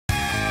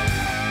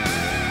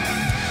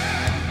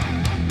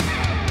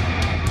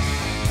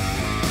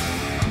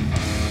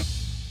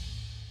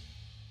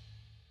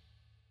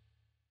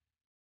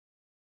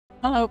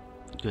Hello,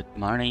 good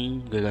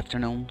morning, good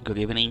afternoon, good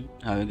evening.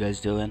 How you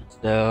guys doing?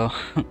 So,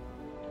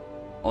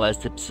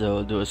 last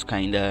episode was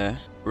kinda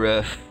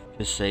rough,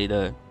 to say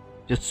the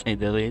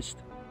least.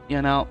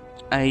 You know,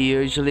 I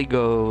usually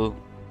go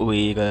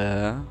with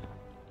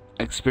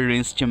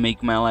experience to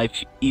make my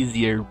life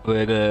easier,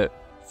 but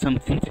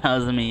something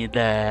tells me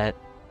that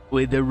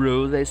with the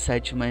rules I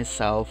set to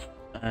myself,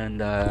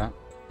 and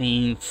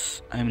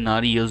since I'm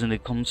not using the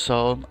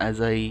console as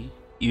I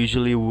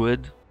usually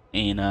would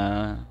in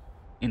a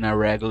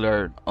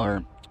regular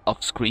or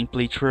off-screen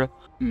playthrough,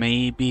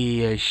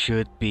 maybe I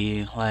should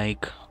be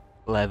like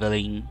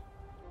leveling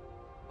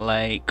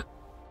like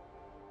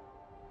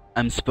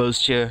I'm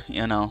supposed to,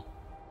 in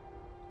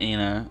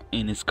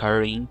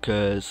Skyrim,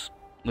 cause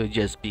we'll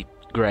just be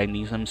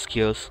grinding some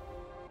skills.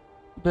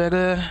 But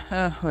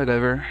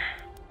whatever.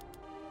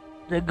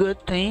 The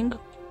good thing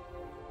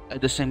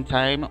at the same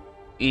time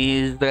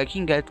is that I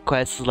can get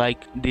quests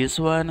like this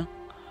one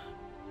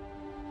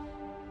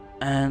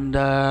and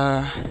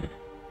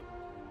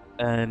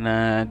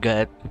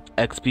get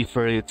XP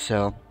for it.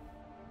 So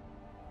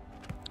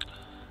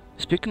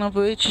speaking of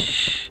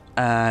which,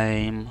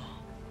 I'm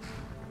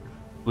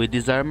with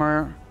this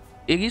armor.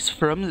 It is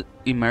from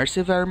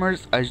Immersive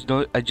Armors.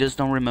 I just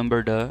don't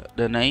remember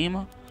the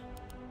name.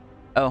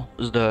 Oh,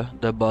 it's the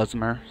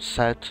Bosmer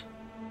set.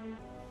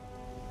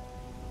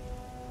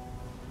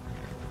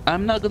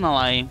 I'm not gonna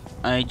lie,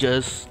 I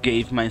just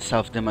gave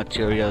myself the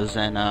materials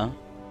and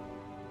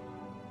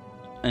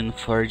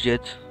forged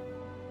it.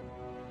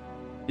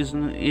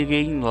 Isn't it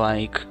getting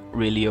like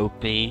really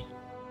OP?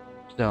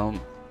 So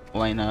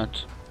why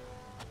not?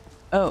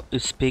 Oh,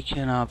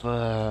 speaking of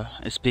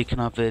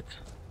it,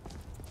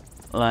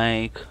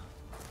 like,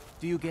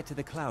 Do you get to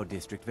the Cloud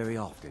District very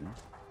often?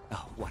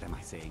 Oh, what am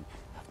I saying?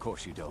 Of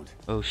course you don't.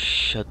 oh,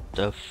 shut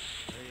the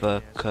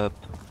fuck up.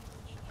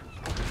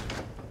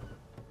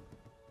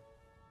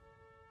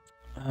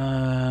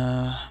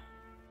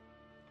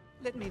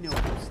 Let me know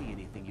if you see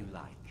anything you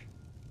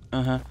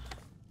like.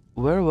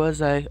 Where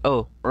was I?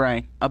 Oh,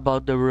 right,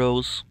 about the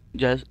rules.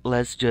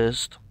 Let's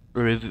just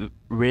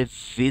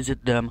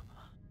revisit them.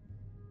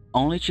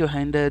 Only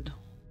two-handed,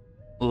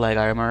 light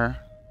armor.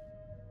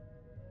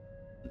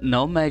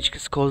 No magic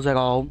skills at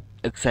all,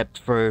 except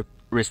for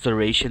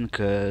restoration,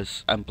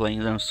 cause I'm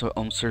playing on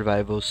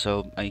survival,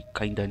 so I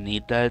kinda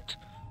need that.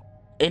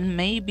 And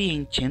maybe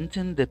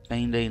enchanting,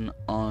 depending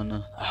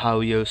on how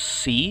you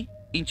see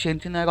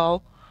enchanting at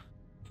all.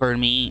 For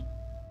me,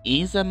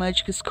 is a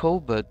magic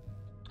skill, but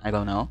I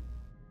don't know.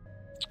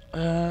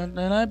 And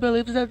I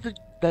believe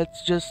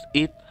that's just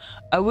it.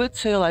 I would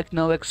say like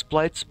no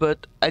exploits,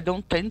 but I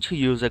don't tend to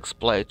use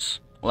exploits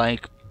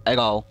like at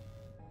all.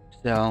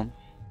 So,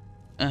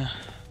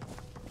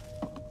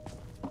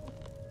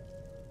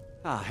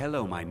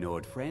 Hello, my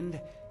Nord friend.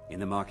 In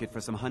the market for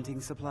some hunting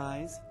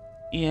supplies?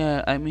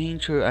 yeah, I'm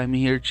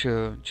here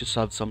to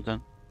solve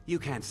something. You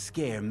can't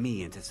scare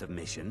me into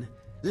submission.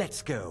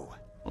 Let's go.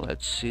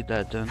 Let's see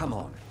that then. Come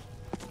on.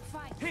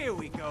 Here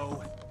we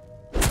go.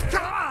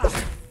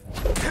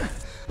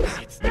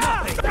 It's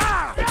nothing.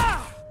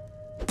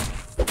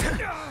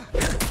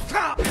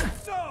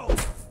 So.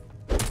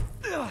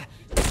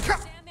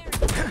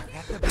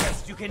 That's the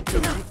best you can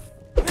do.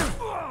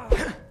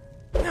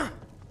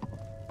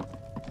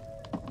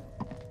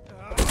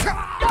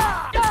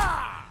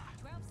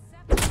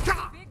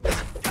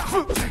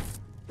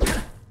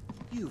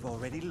 You've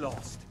already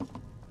lost.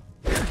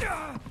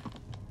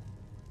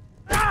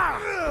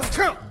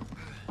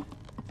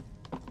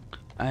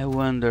 I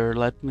wonder,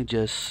 let me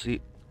just see.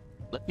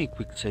 Let me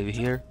quick save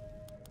here.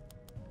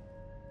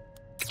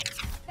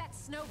 That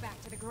snow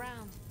back to the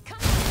ground. Come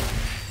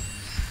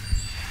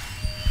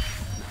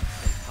Not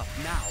so tough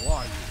now,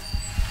 are you?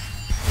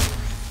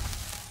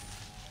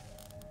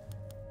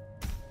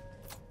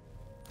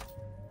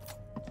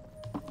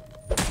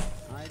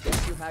 I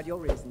guess you had your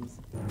reasons.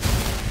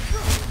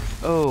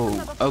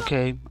 Oh,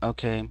 okay.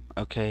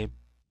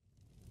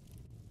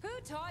 Who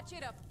taught you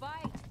to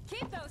fight?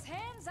 Keep those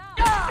hands up.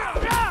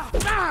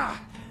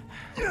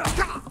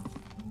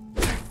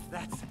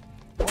 That's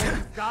all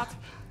you've got?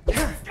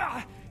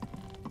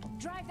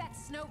 Drive that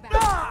snow back.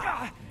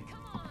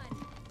 Come on.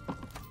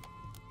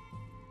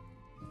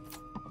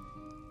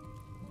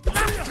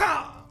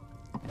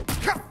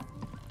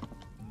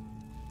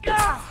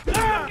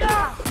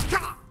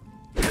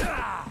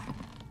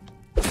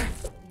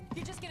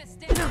 You're just gonna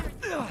stand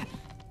there.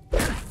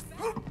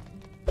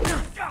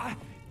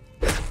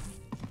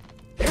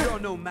 You're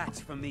no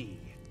match for me.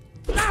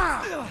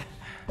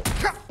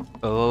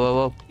 Whoa, whoa,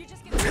 whoa. You're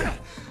just gonna take it.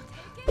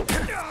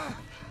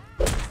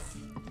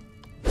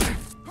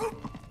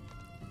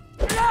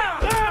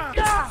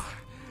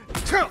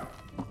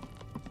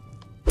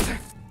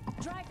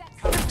 Drive that.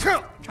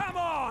 Come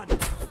on!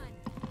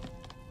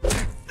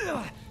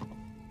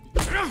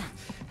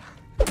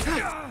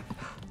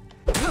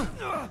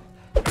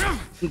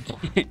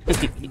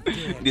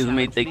 This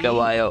may take a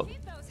while.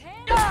 Keep those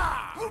hands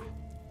up.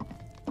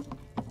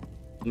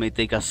 It may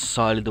take a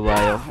solid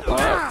while.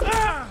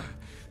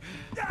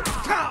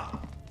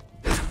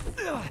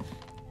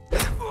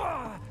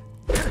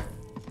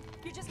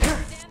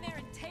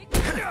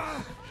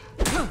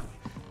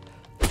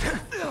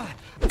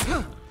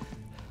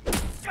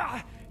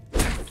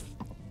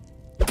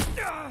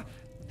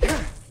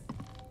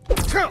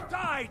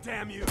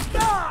 damn you!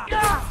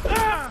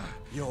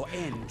 Your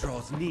end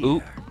draws near.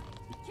 Ooh.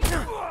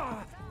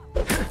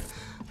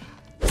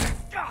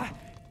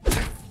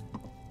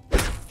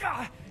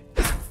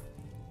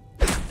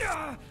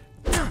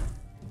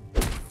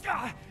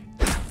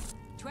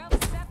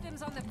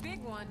 Septims on the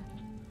big one.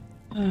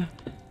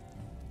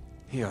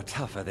 You're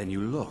tougher than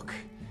you look.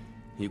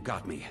 You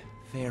got me,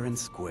 fair and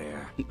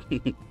square.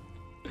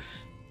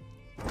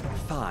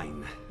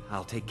 Fine,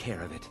 I'll take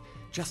care of it.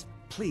 Just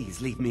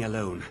please leave me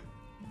alone.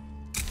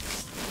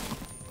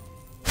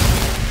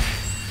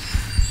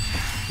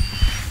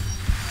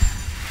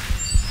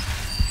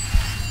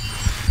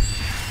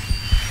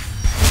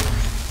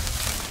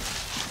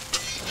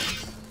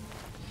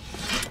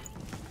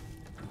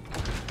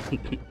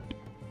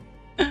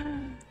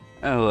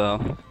 Oh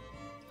well.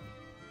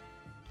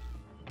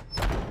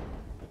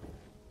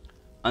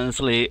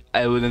 Honestly,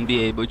 I wouldn't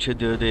be able to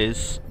do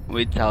this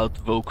without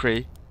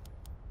Valkyrie.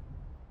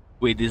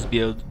 With this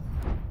build.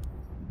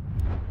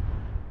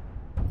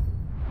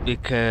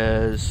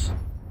 Because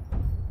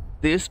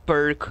this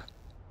perk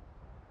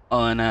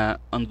on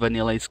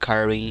vanilla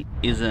Skyrim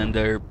is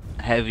under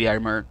heavy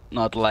armor,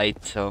 not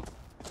light, so.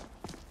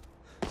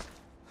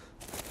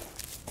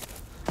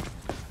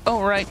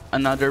 Oh right,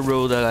 another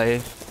rule that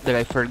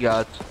I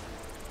forgot.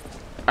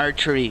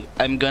 Archery.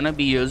 I'm gonna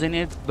be using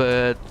it,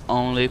 but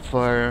only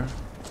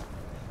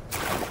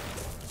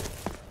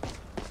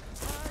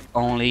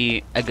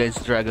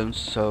against dragons,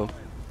 so.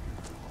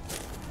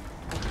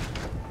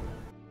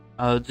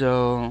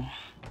 Although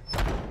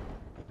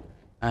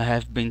I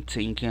have been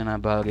thinking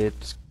about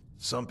it.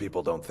 Some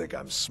people don't think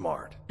I'm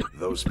smart.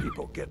 Those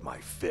people get my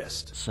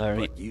fist. Sorry.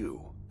 But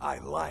you, I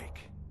like.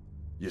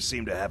 You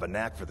seem to have a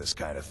knack for this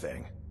kind of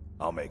thing.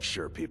 I'll make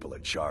sure people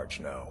in charge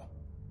know.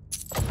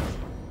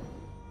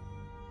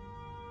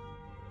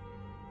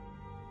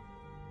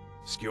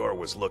 Skjor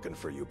was looking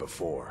for you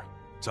before.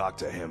 Talk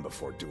to him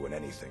before doing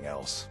anything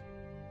else.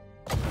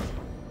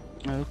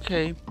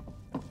 Okay.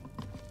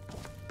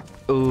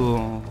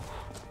 Ooh.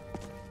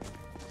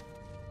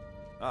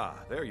 Ah,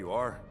 there you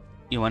are.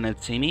 You wanna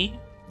see me?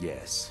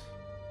 Yes.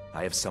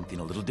 I have something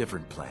a little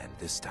different planned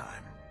this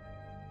time.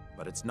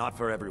 But it's not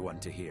for everyone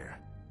to hear.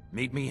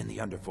 Meet me in the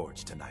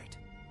Underforge tonight.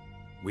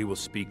 We will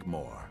speak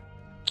more.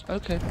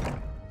 Okay.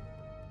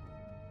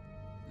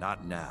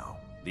 Not now.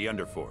 The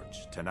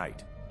Underforge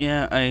tonight.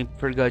 Yeah, I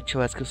forgot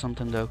to ask you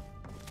something though.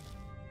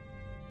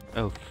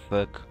 Oh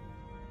fuck.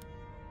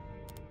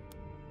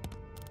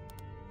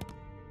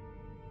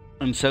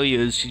 I'm so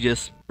used to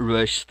just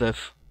rush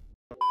stuff.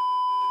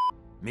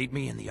 Meet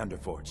me in the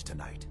Underforge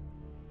tonight.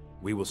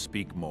 We will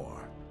speak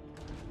more.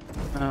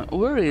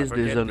 Where is I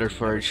this forget if you've never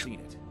Underforge? seen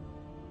it.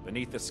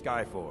 Beneath the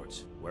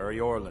Skyforge, where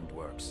Yorland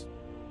works.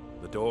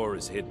 The door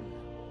is hidden,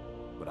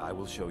 but I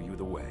will show you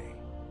the way.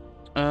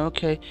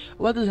 Okay,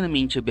 what does it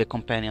mean to be a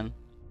companion?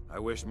 I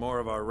wish more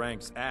of our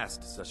ranks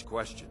asked such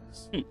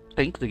questions.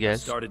 Thanks, I I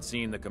guess. started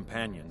seeing the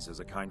companions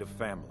as a kind of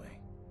family.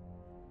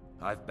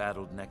 I've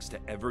battled next to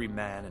every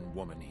man and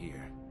woman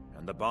here,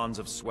 and the bonds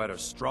of sweat are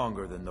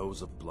stronger than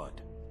those of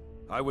blood.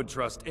 I would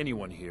trust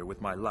anyone here with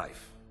my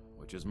life,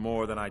 which is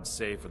more than I'd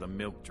say for the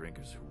milk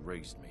drinkers who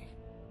raised me.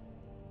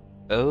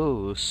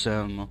 Oh,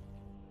 some I'll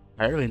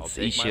parents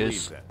take my leave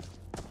issues. then.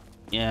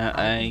 Yeah,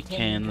 I I've been can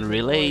tending to the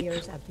relate.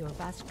 warriors of your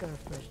Vasker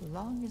for as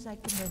long as I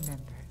can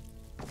remember.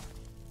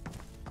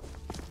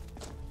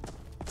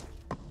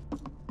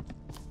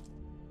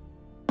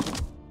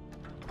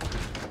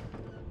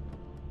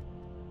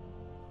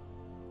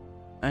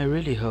 I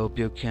really hope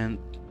you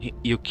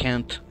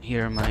can't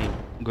hear my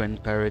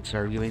grandparents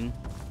arguing.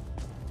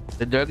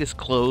 The dog is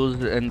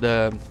closed, and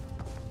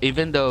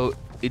even though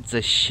it's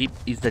a cheap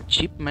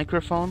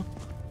microphone,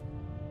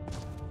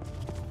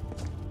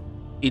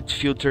 its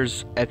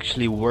filters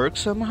actually work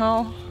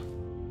somehow.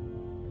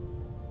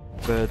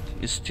 But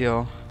it's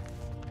still,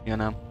 you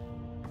know.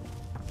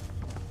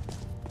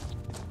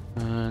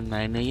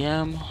 9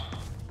 AM.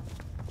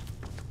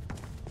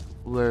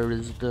 Where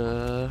is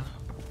the...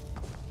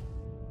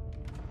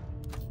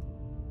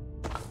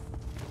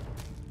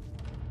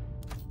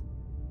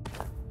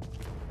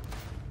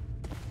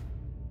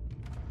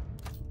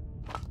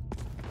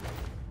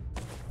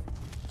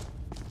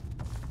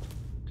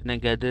 Can I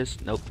get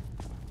this? Nope.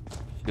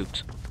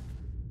 Shoot.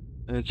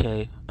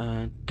 Okay,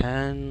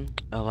 10,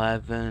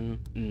 11,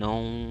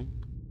 no.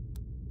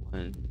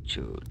 1,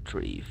 2,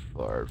 3,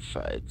 4,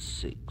 5,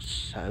 6,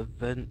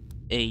 7,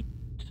 8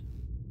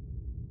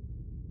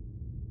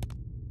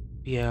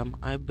 PM.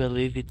 I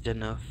believe it's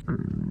enough.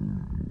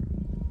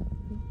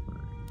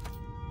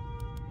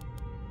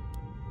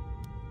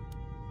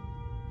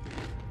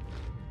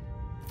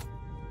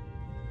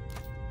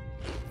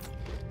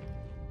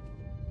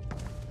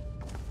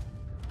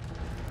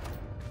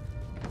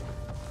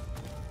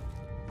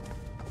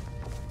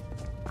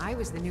 I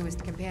was the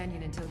newest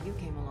companion until you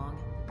came along.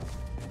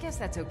 I guess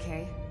that's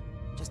okay.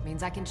 Just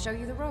means I can show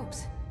you the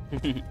ropes.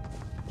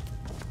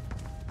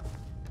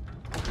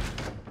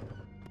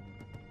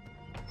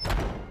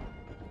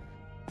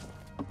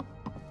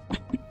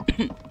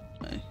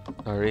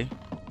 Sorry.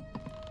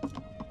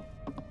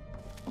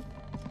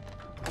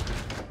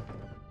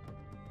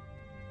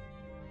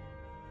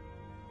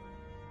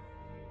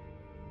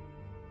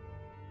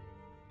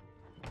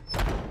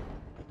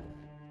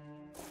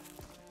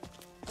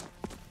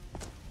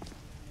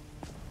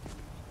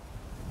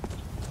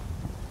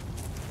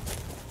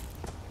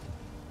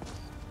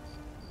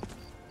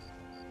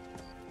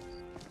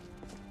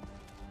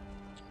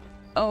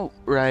 Oh,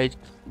 right.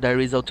 There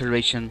is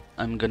alteration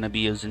I'm gonna be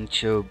using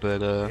too,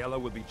 but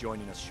Ayla will be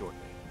joining us shortly.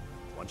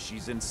 Once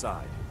she's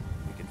inside,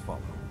 we can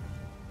follow.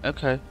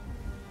 okay.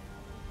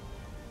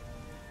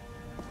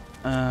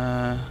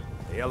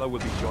 Ayla will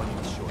be joining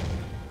us shortly.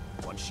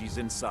 Once she's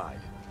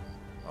inside.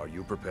 Are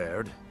you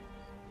prepared?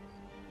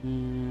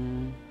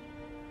 I'm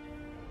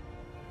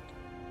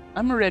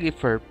ready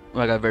for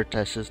whatever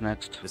test is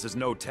next. This is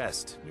no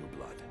test, new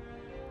blood.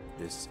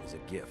 This is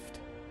a gift.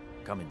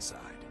 Come inside.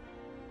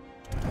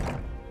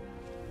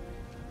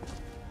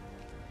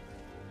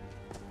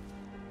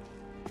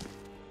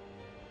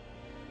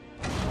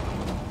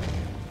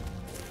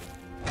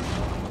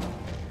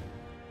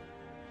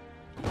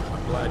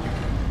 I'm glad you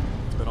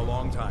came. It's been a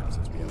long time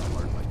since we had a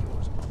heart like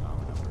yours among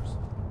our numbers.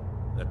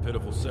 That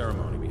pitiful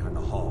ceremony behind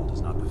the hall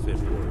does not befit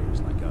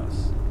warriors like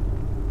us.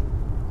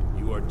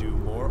 You are due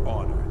more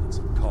honor than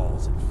some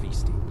calls and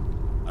feasting.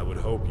 I would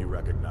hope you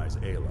recognize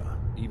Ayla,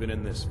 even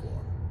in this form.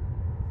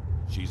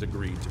 She's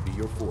agreed to be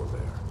your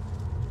forebear.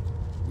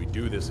 We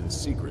do this in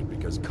secret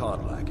because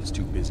Kodlak is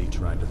too busy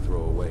trying to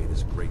throw away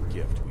this great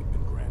gift we've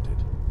been granted.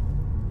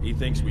 He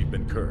thinks we've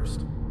been cursed,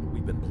 but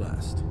we've been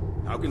blessed.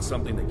 How can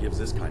something that gives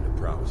this kind of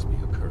prowess be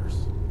a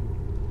curse?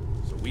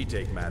 So we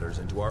take matters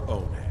into our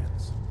own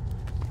hands.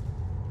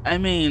 I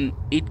mean,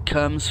 it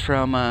comes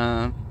from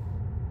a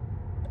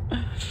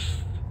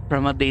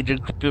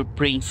Daedric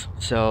prince,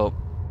 so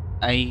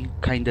I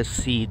kinda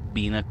see it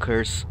being a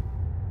curse.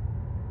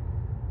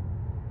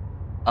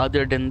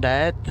 Other than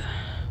that,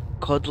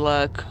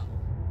 Kodlak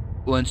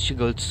wants to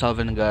go to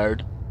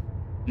Sovngarde,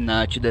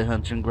 not to the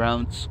hunting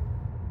grounds.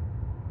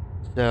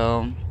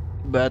 So,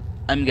 but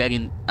I'm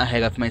getting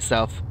ahead of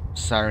myself.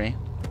 Sorry.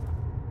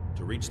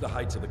 To reach the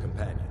heights of the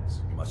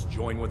Companions, you must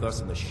join with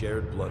us in the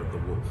shared blood of the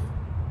wolf.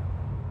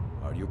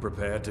 Are you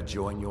prepared to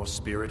join your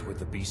spirit with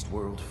the beast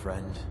world,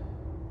 friend?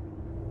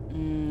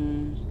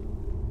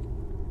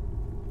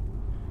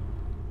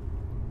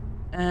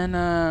 And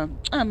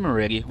I'm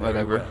ready. Very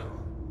Whatever. well.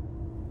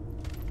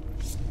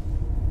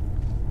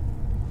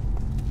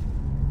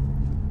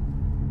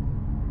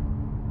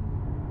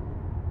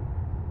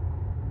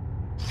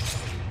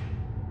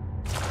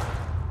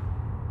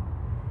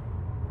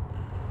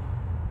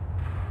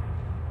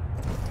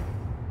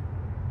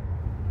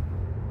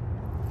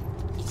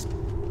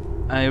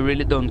 I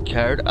really don't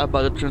care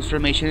about the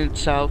transformation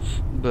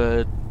itself,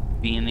 but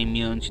being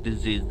immune to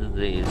diseases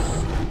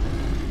is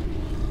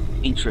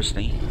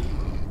interesting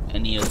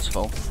and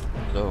useful.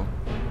 So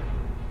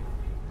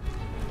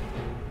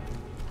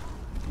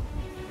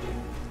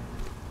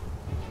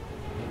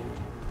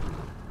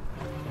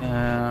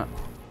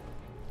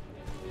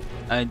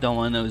I don't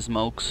want to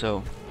smoke,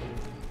 so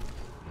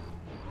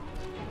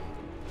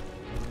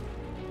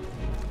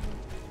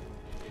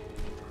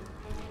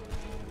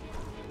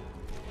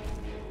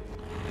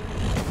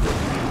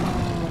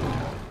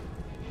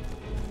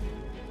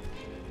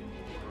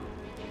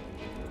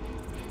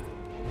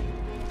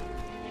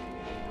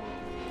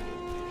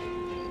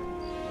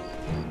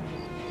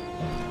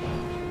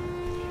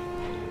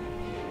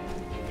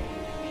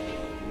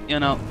you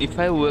know, if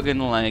I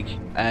wouldn't like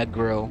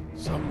aggro,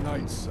 Some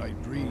nights I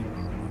dream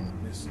among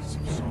the mists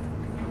of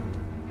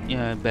Sovngarde.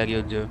 yeah, I bet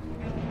you do.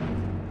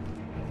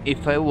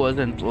 If I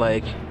wasn't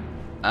like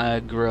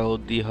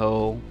aggro the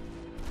whole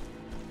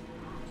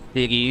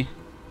city,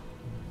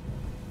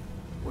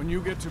 When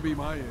you get to be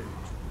my age,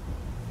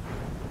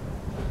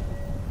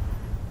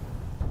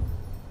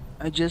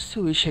 I just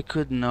wish I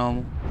could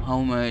know how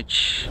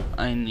much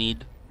I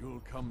need.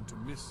 you'll come to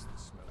miss the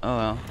smell. Oh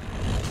well.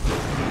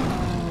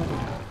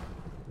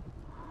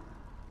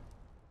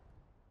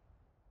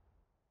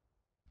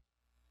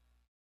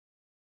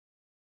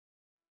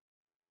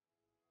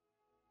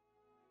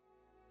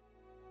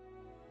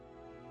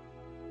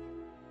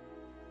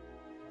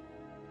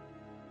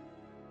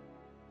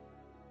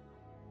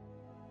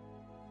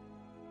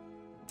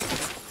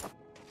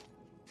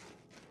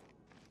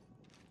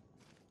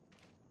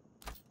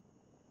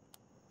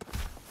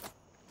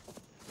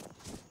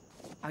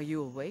 Are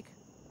you awake?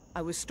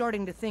 I was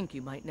starting to think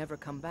you might never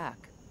come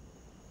back.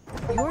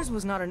 Yours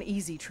was not an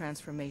easy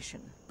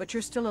transformation, but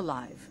you're still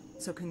alive,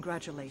 so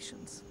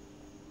congratulations.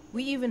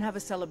 We even have a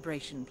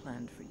celebration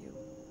planned for you.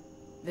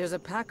 There's a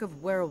pack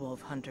of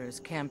werewolf hunters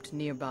camped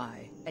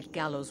nearby, at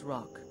Gallows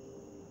Rock.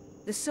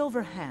 The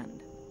Silver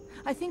Hand.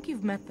 I think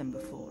you've met them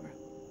before.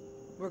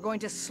 We're going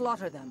to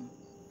slaughter them.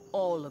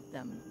 All of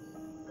them.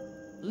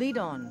 Lead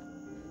on.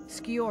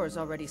 Skior's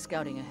already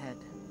scouting ahead.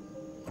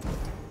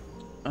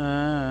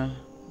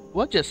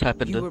 What just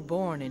happened? You were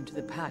born into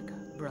the pack,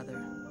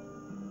 brother.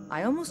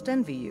 I almost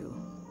envy you.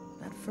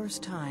 That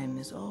first time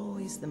is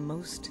always the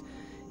most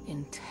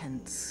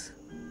intense.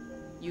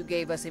 You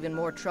gave us even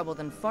more trouble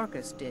than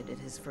Farkas did at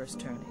his first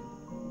turning.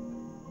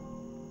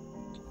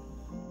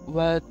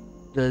 What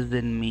does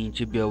it mean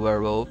to be a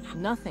werewolf?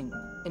 Nothing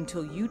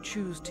until you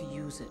choose to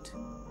use it.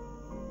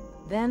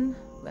 Then,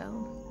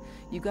 well,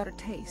 you got a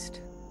taste.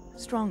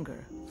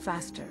 Stronger,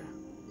 faster.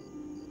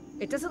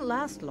 It doesn't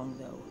last long,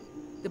 though.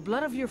 The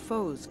blood of your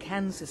foes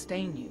can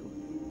sustain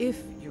you,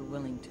 if you're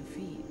willing to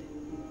feed.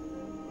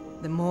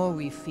 The more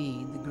we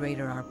feed, the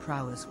greater our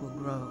prowess will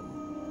grow.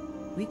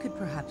 We could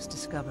perhaps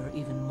discover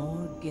even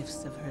more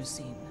gifts of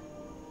Hercine.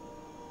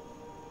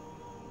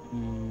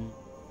 Am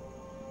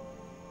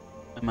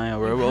I a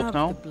You werewolf have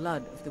now? the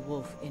blood of the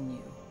wolf in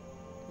you.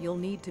 You'll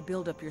need to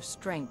build up your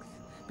strength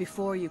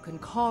before you can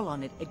call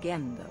on it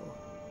again, though.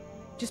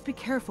 Just be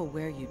careful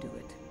where you do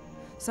it.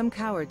 Some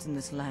cowards in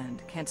this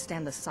land can't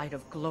stand the sight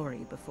of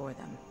glory before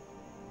them.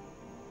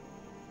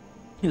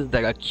 Is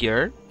that a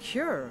cure?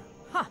 Cure?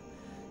 Ha!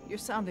 You're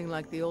sounding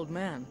like the old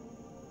man.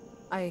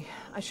 I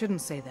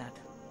shouldn't say that.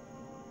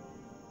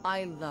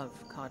 I love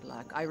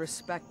Kodlak. I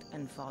respect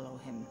and follow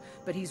him.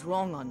 But he's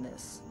wrong on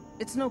this.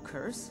 It's no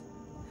curse.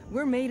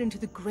 We're made into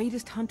the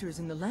greatest hunters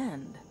in the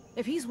land.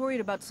 If he's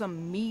worried about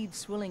some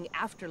mead-swilling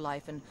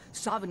afterlife in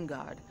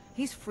Sovngarde,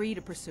 he's free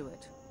to pursue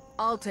it.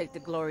 I'll take the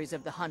glories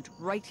of the hunt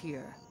right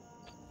here.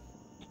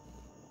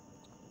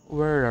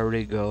 Where are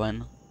we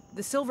going?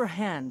 The Silver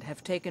Hand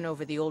have taken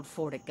over the old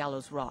fort at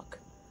Gallows Rock.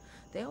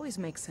 They always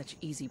make such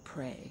easy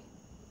prey.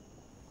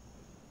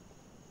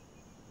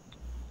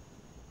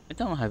 I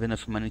don't have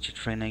enough money to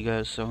train, I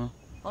guess, so...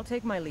 I'll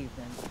take my leave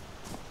then.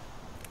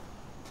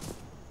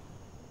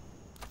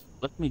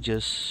 Let me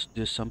just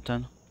do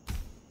something.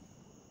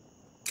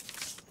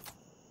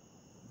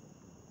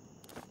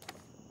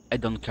 I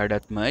don't care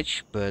that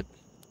much, but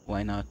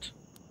why not?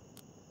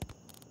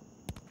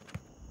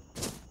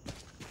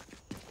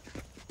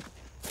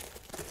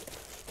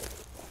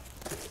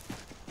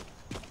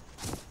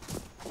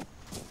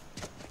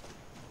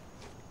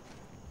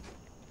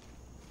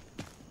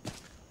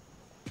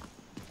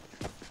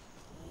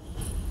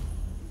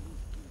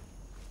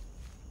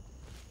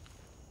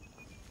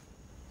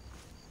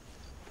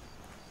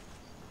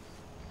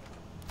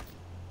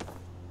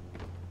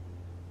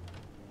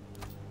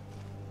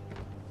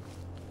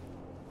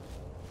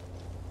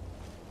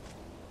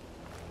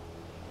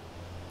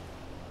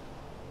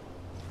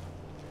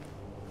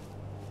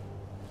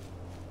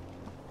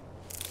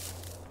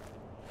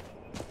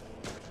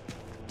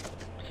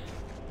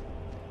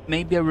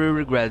 Maybe I will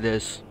regret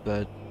this,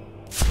 but...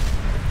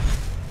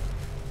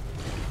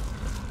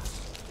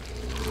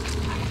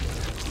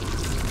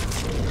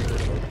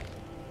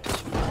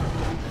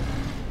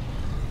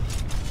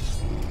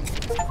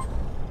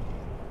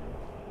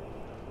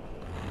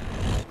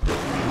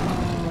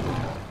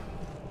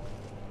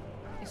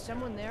 Is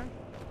someone there?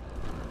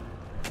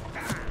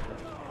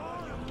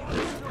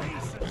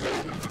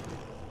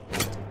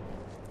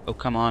 Oh,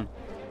 come on.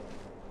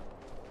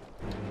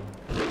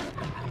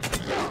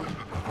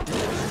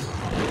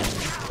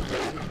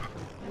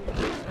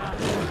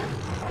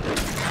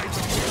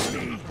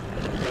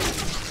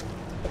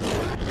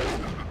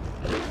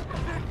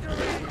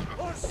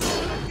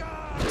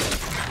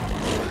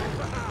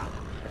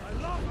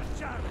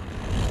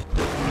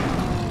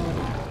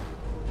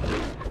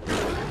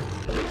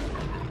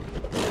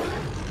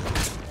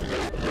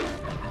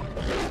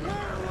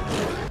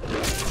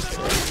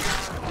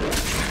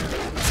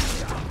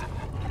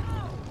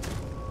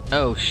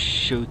 Oh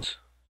shoot.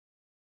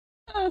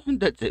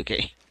 That's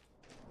okay.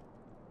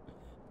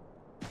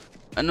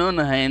 On one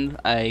hand,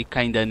 I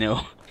kinda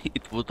know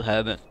it would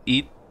happen.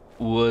 It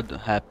would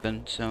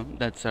happen, so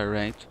that's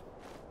alright.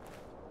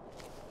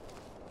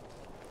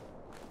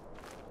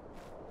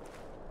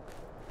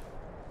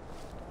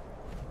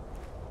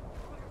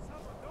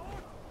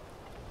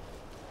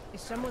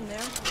 Is someone there?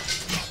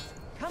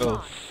 Come Oh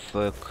on.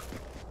 fuck.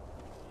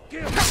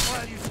 Kill him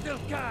while you still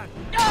can!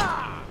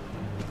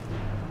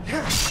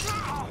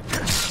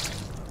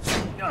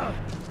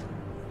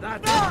 That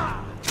it?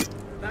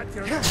 That's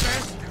your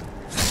best?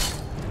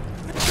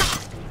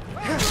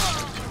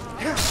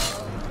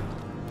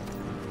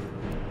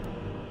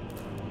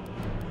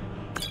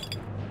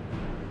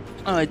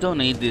 Oh, I don't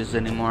need this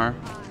anymore.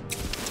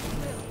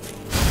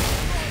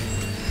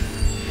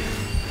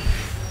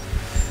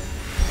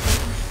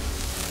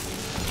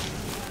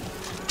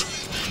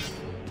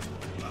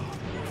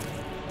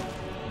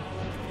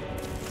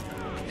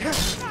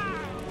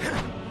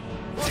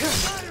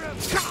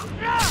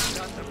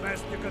 That's the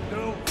best you can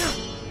do.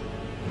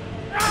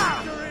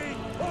 Victory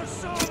or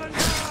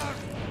Sovngarde!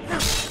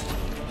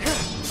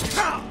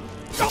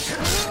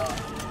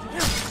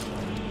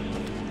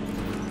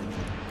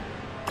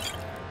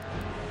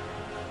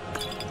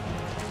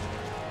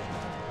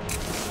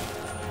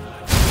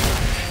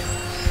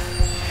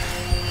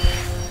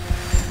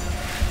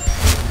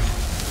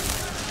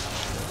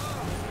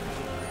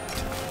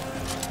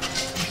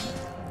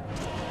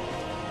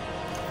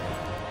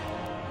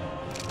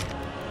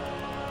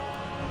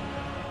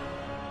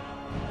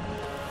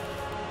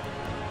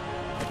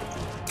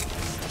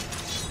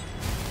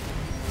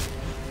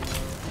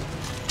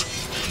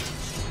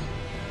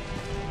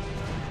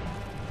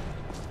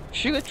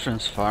 Should I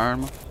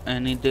transform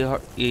and eat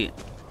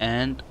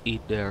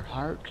their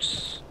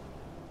hearts?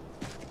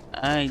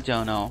 I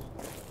don't know.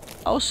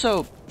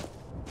 Also,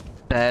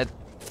 that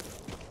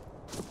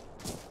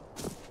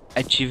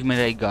achievement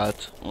I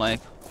got,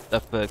 like the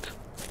fuck,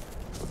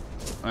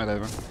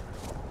 whatever.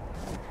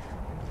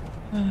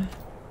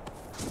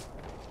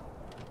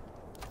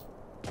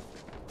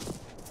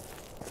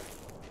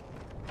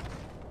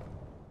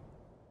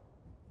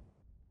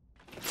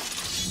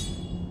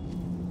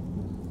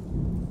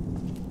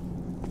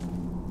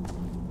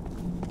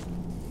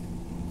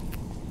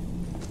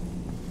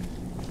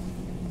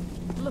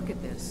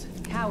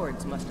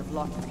 cowards must have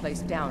locked the place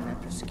down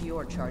after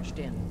Skior charged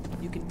in.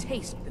 You can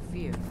taste the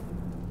fear.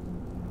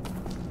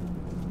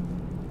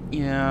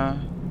 Yeah.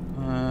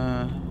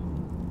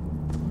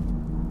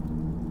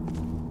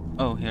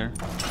 Oh, here.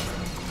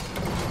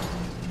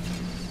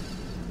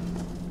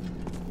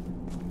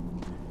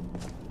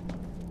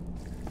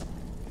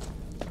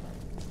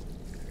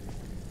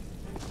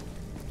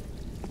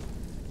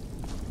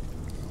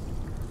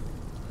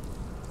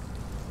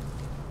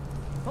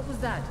 What was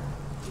that?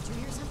 Did you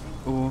hear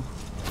something? Ooh.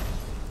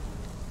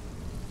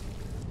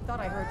 Thought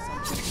I heard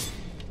something.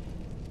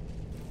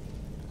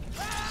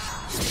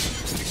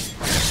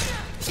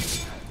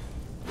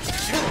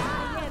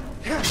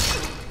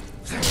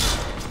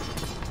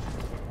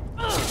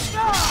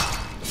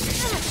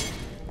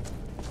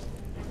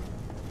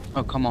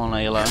 Oh, come on,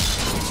 Layla.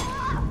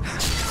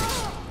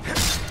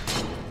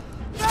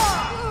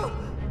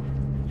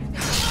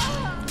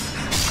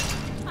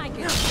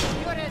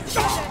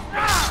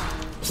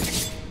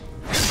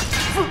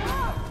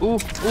 Ooh,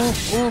 ooh,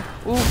 ooh,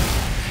 ooh.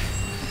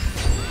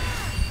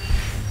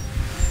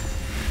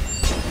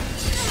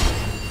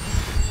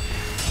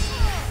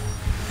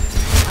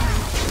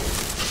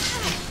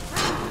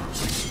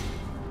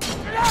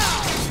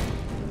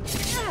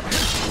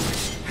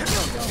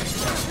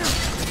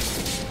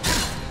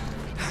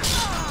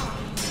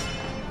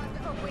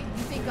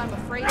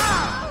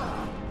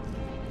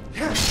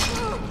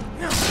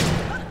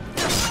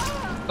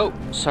 Oh,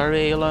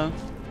 sorry, Ayla.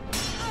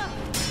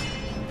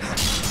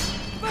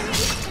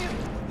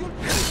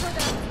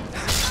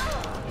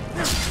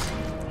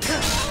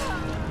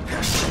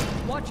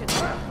 Watch it,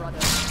 brother.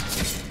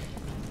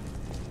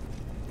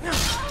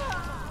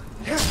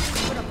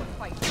 Put up a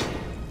fight.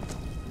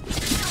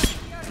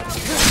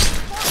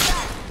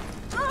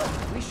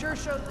 We sure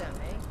showed them,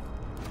 eh?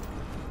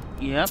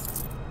 Yep.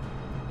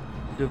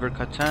 Silver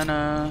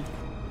katana.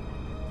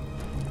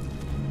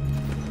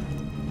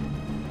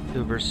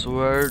 Silver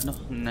sword.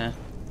 Nah.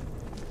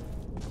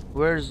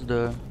 Where's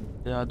the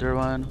other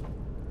one?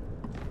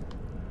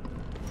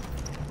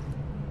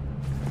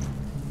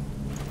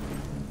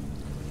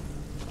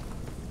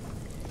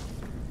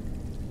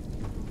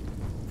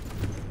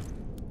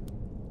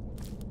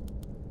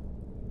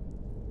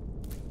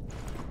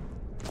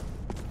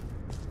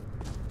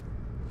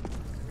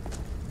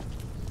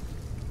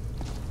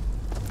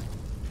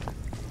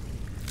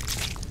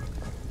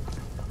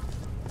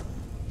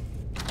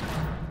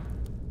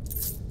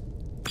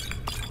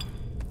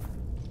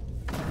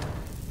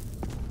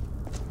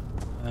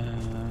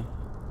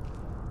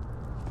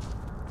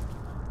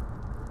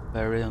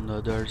 Barry on the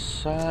other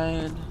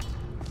side.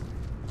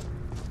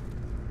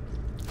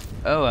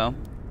 Oh well.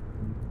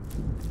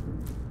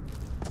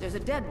 There's a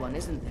dead one,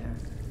 isn't there?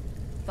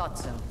 Thought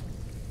so.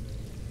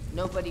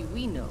 Nobody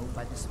we know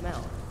by the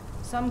smell.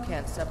 Some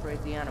can't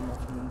separate the animal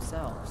from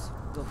themselves.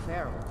 Go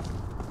feral.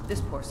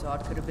 This poor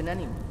sod could have been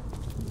anyone.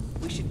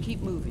 We should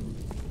keep moving.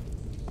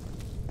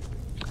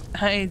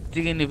 I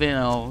didn't even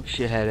know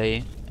she had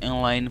a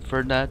inline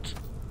for that.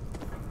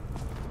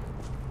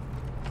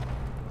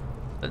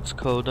 That's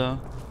cool though.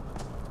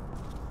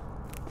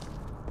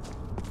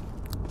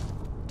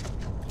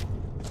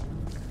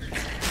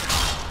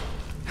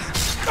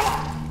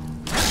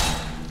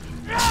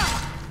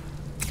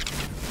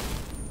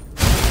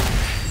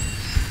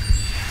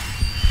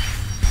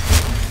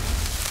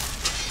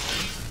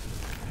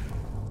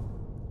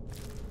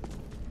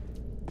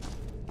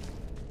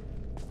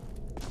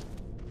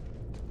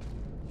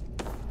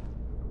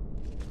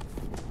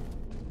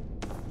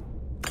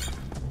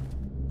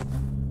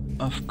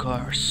 Of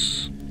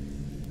course.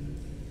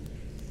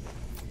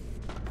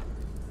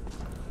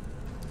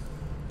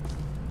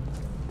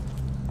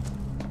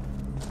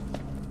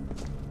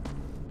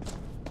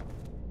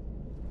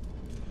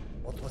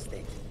 What was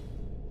that?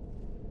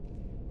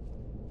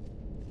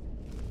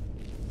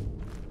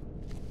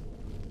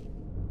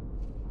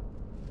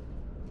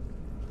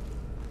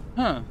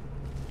 Huh.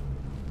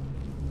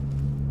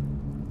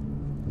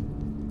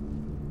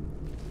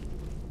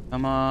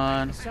 Come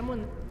on.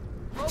 Someone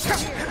over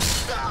here.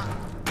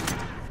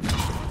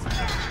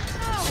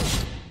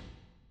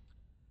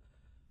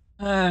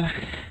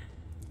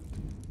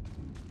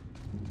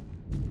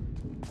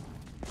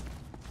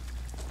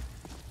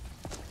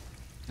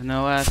 You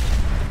know what?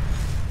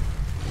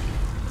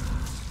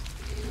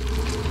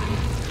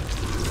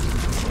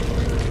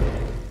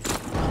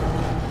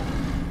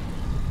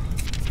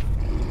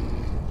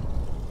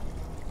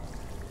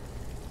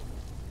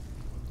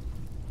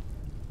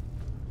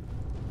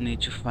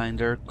 Need to find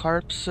their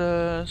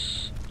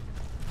corpses.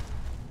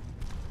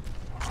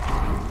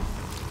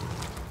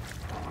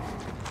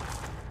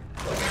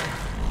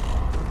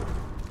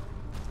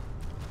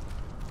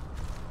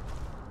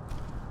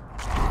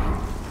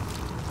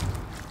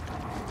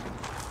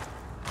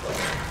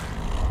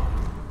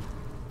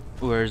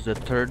 Where's the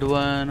third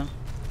one?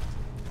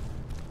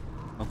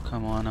 Oh,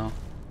 come on now.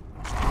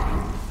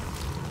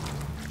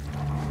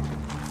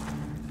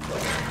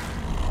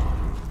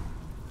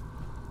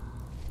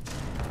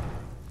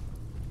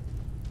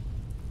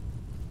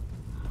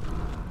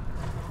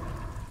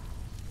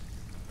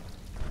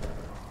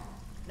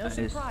 No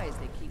surprise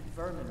they keep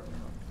vermin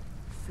around.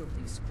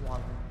 Filthy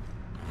squalor.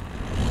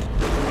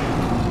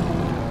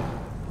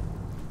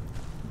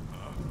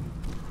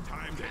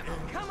 Time to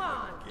end. Come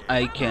on!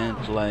 I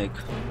can't like.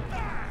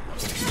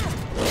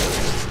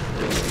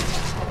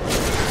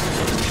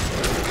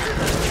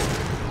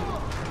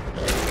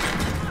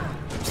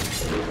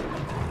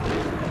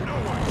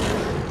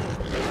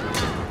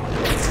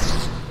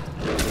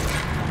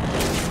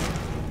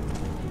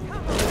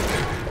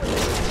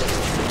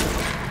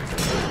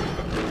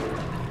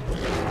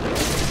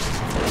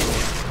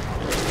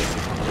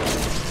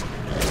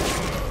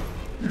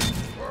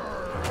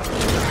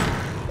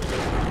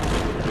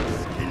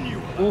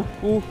 Oof,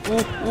 oof,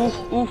 oof,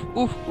 oof, oof,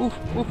 oof,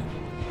 oof, oof.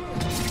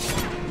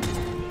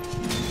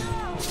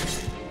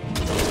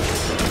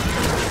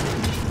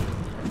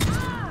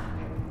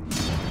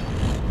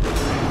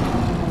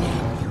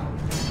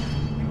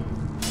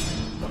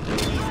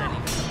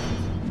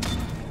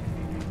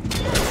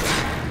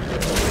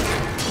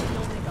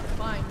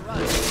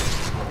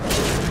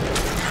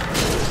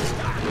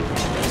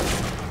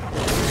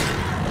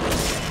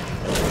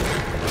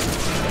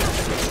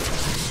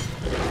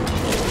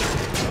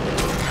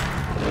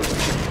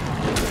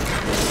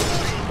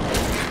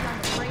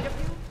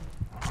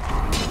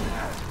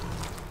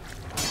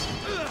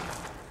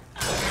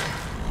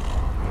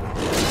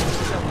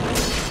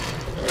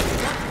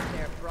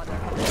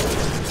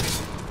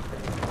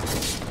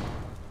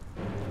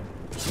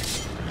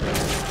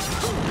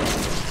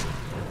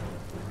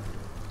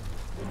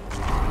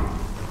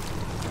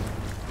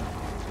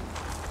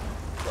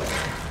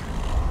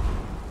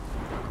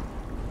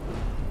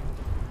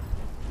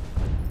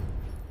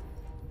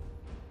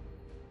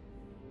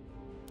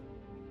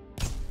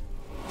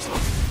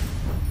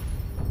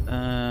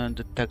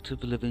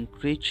 Detective living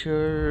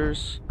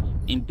creatures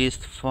in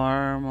Beast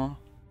Farm.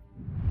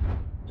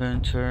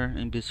 Hunter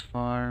in Beast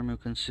Farm. You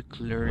can see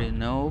clearly.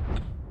 Nope.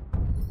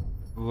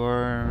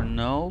 War.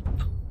 Nope.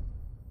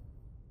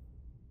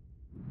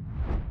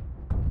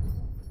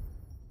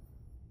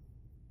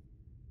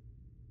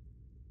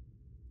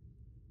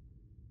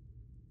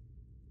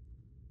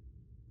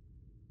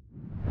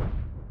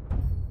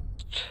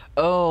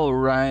 Oh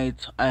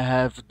right, I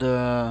have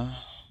the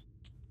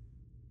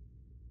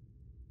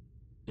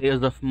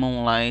Days of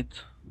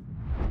Moonlight.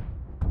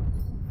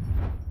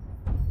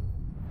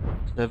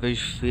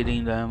 Savage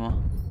feeding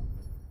them.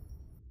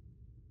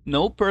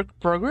 No perk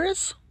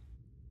progress?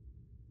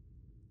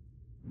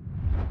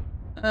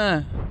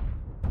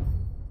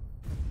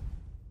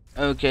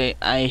 Okay,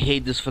 I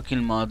hate this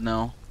fucking mod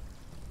now.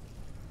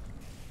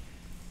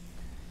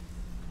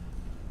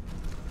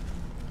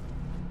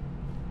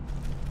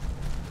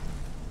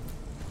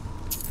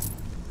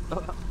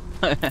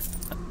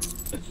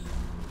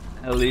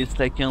 At least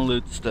I can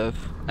loot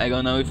stuff. I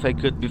don't know if I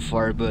could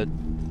before, but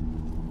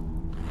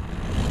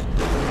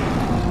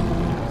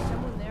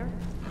Someone there?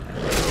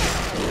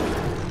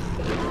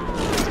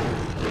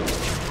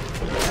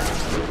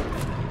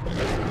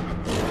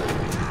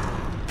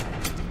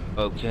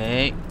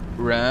 okay,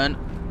 run.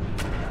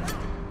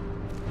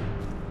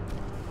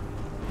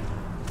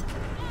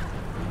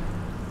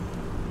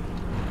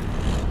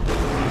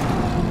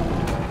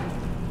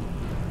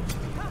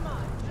 Come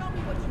on, show me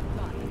what you've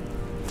got.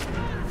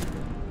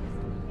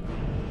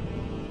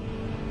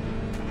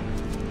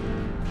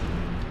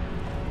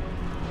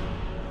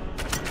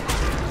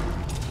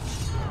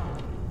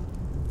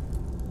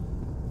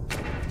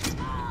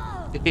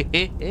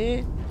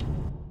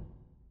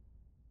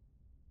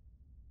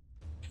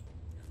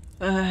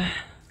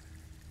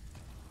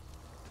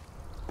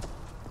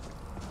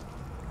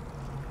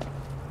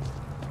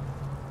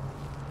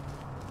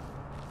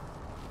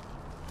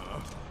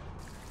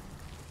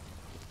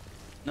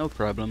 No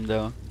problem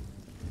though.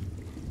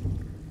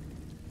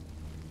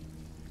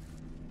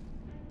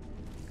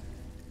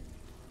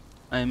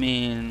 I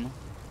mean,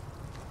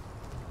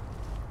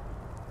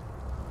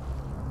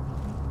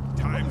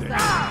 Time to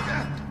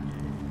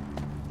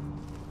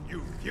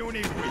You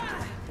puny weak.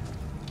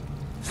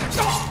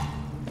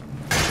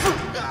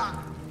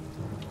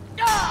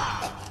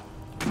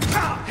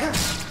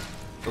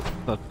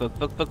 fuck, fuck,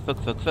 fuck, fuck, fuck,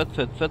 fuck, fuck,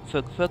 fuck, fuck,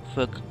 fuck, fuck,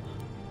 fuck.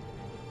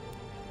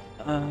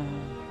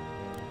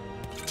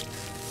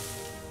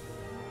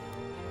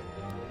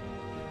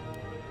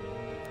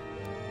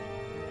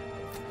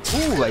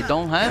 Ooh, I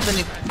don't have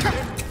any.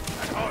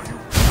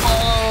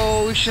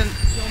 Oh, shit!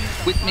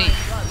 With me.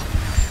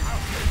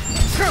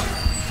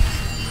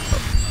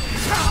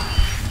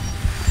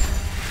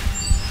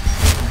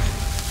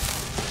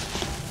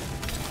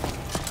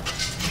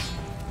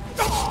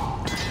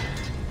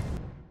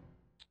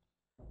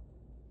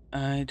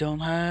 I don't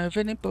have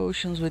any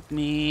potions with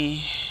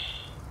me.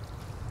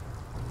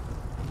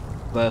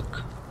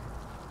 Fuck.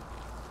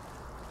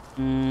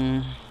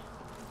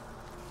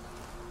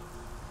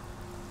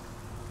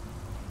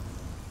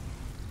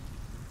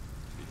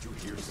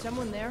 Is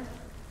someone there?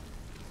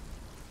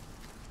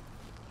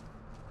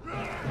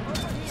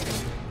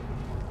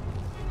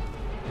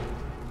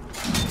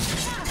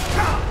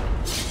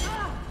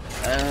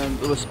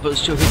 It was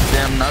supposed to hit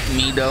them, not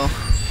me though.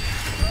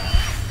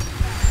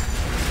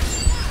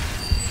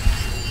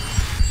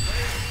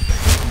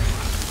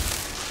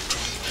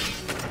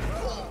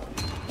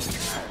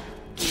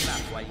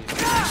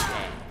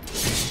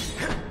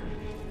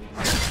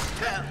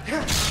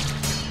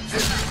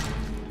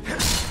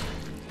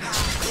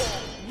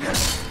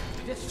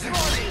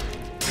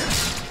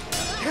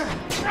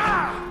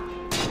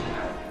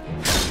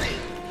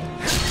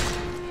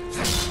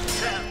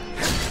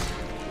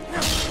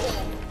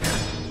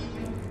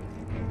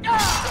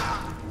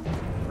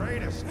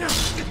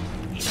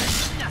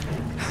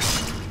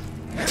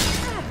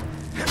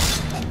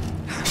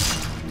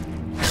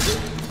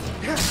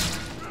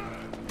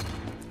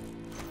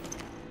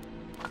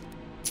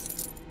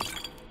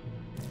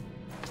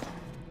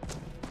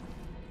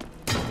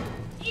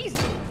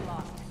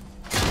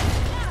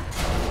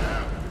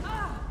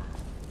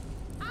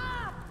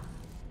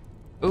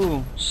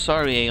 Ooh,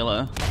 sorry,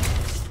 Ayla.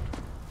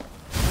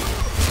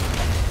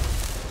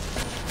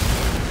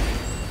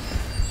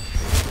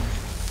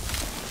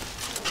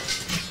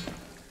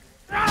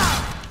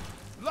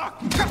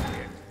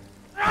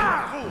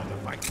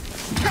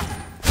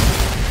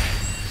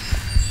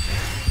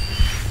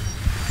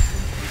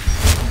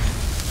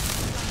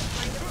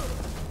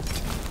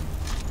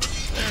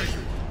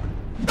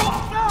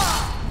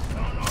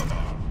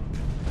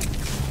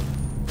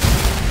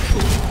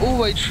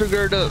 Oh, I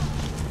triggered up.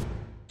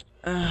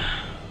 I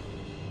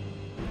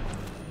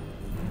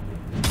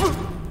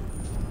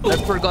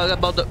forgot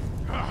about the.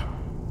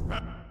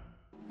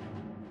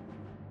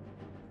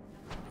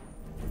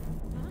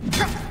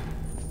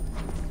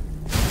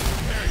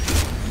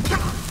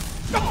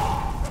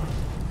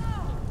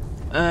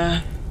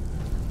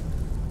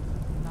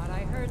 Thought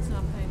I heard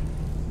something.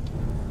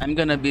 I'm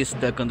gonna be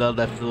stuck on the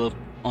death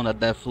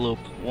loop,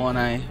 won't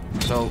I?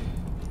 So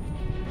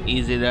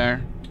easy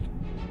there.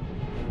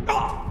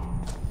 Oh.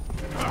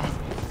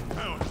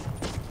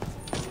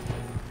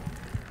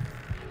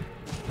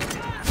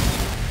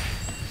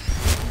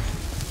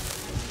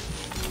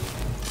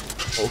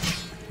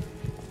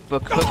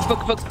 Fuck.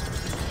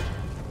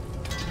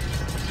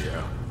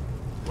 Yeah.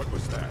 What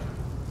was that?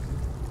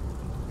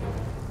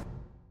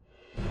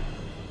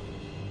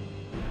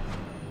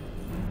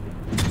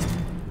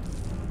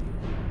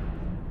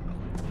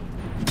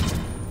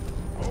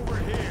 Over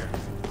here.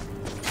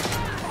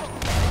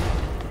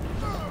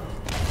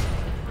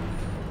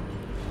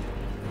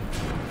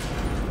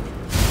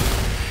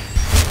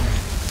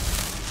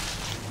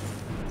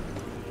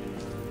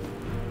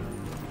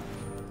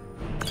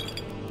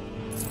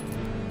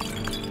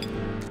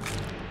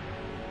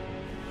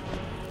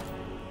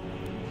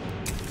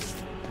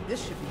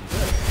 This should be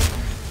good.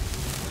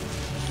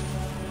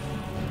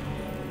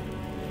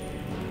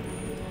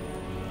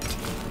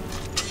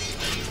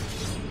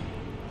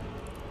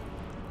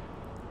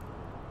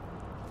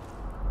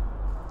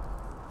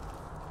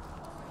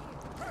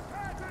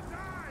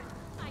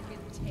 I can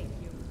take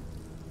you.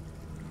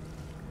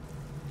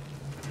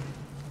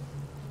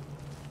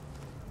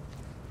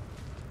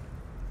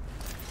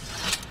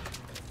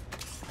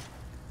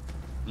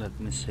 Let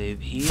me save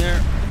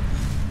here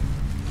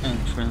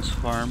and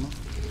transform.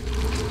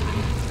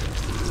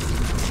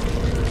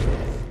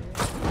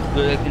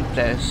 Maybe I can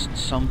test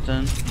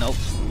something. Nope,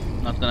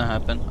 not gonna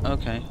happen.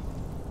 Okay.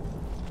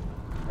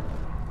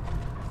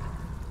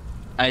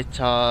 I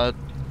thought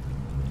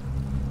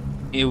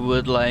it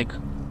would like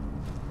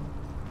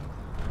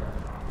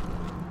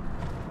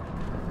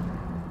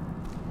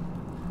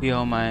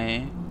heal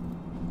my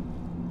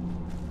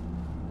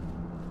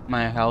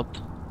health.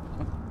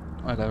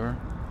 Whatever.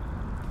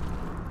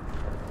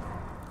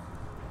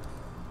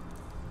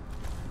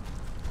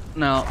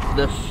 Now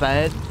the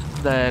fact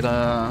that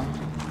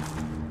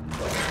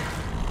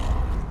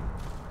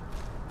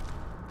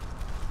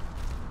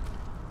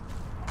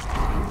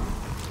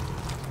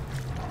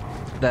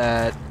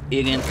that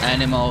eating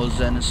animals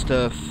and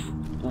stuff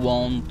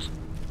won't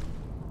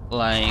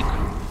like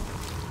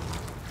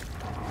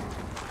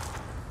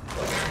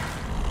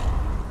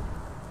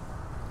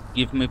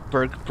give me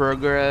perk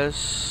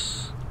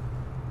progress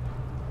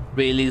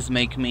really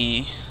make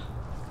me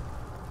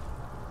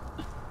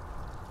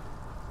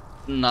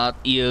not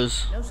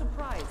use No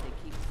surprise they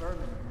keep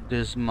vermin.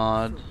 this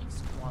mod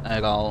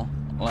at all.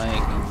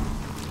 Like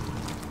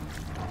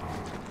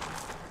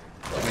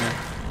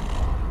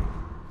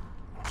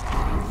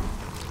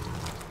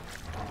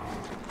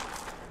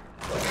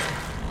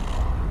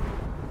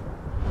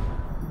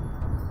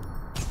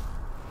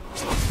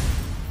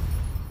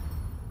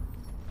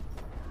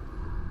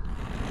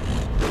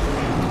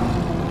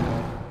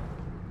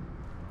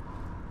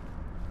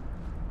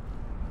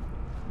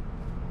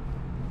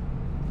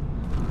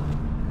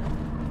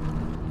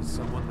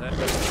Someone that...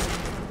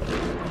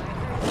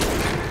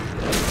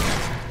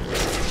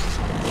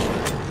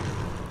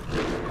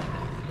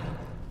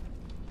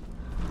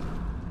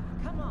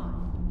 Come on.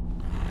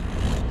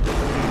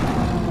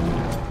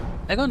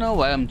 I don't know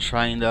why I'm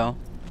trying though.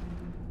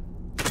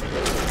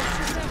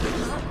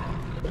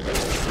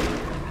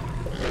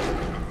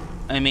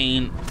 I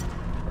mean,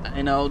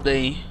 I know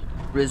they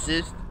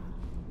resist.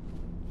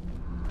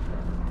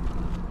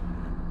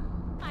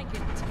 I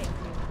can take you.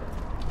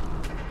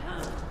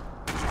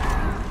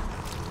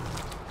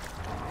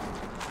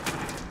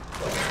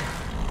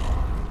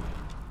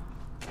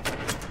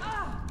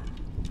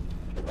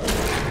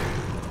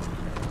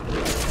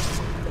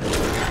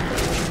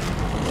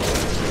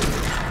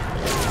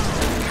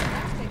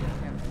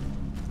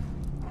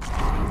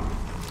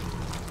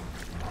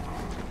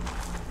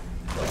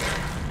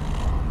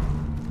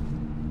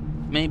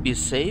 Maybe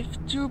safe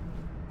to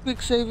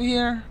quick save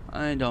here?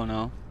 I don't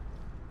know.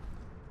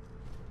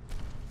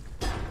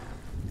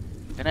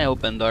 Can I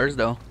open doors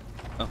though?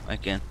 Oh, I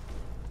can.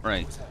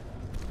 Right.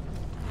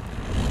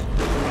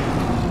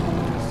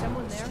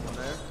 Someone there?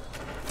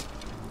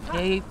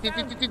 Hey.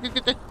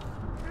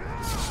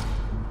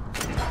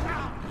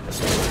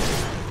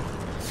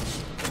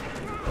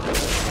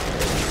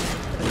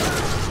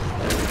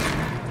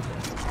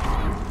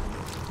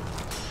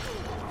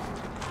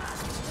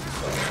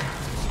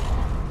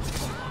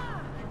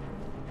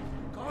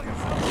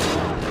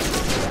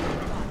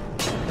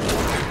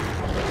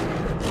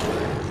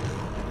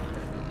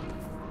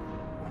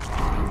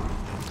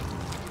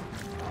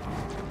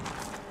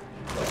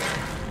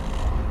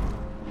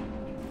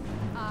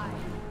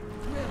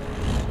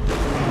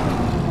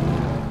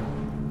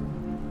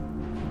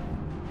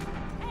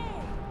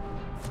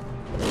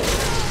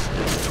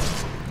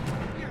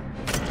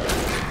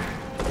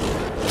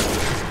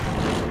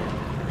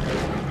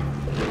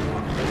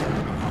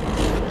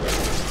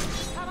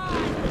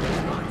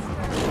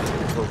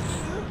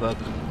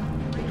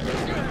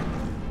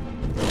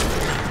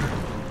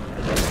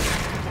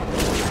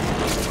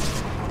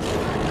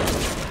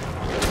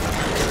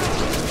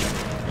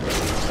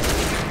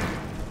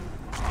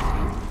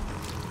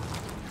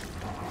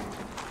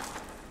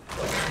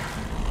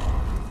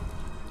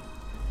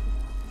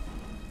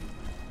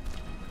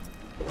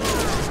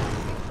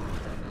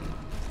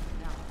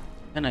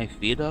 Can I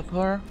feed off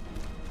her?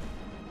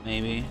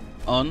 Maybe.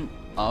 On,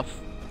 off.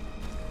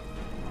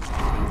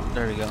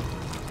 There we go.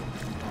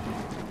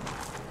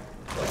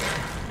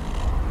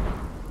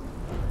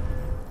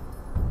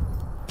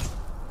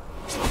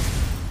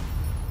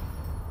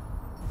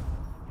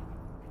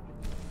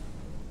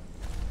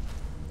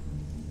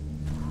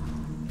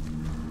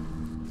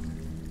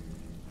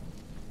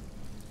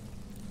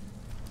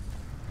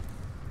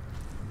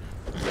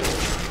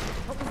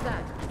 What was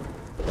that?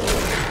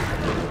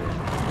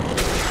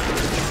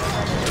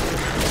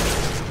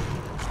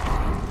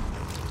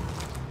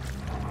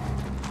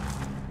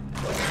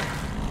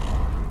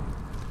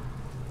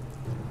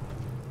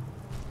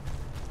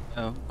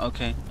 Oh,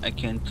 okay. I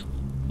can't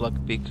block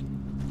pick.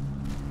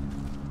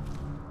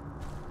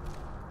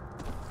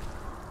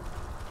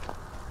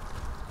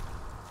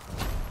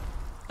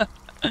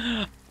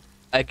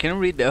 I can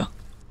read though.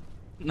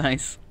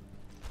 Nice.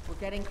 We're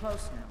getting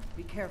close now.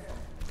 Be careful.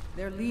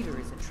 Their leader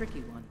is a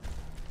tricky one.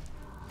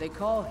 They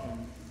call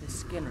him the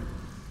Skinner.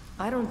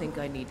 I don't think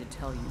I need to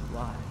tell you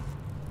why.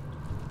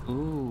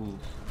 Ooh.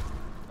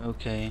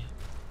 Okay.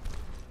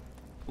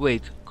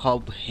 Wait,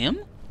 called him?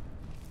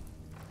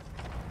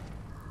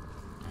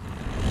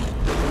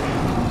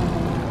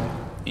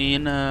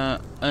 In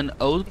an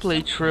old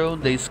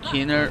playthrough, the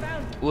Skinner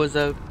was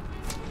a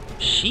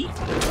she?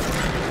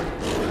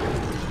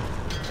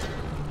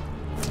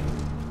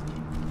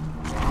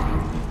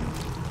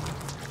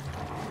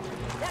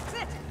 That's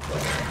it! We're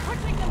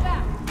pushing them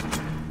back!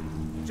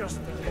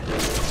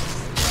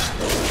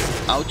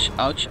 Ouch,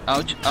 ouch,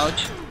 ouch,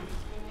 ouch.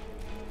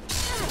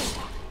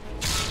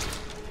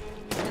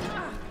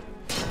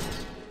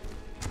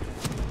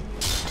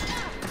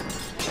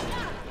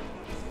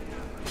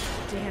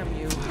 Damn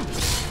you.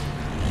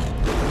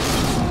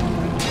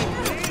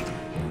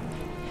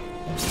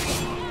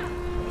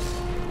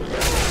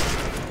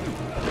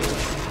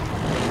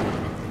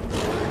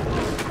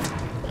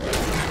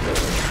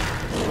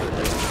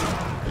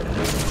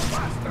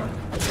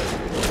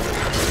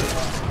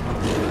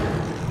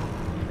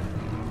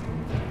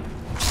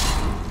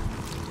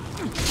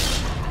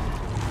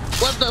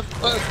 What the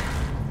fuck?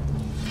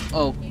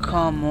 Oh,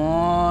 come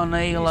on,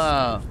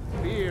 Ayla.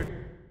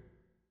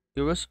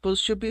 You were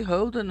supposed to be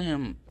holding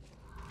him.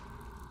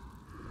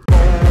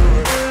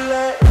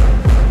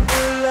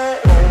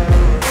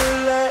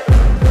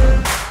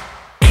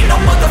 Ain't no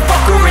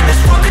motherfucker in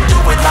this world could do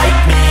it like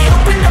me.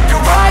 Open up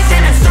your eyes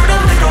and insert a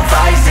little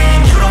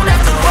rising. You don't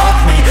have to love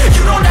me,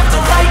 you don't have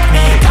to like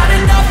me. Got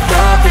enough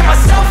love in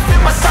myself, in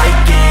my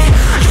psyche.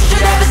 You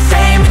should have the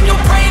same in your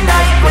brain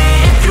nightly.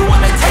 If you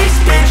wanna taste,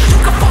 bitch, you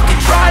can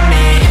fucking try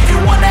me. If you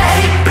wanna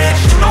hate, bitch,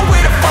 you know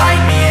where to find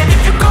me. And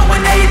if you're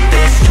going hate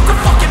this, you can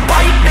fucking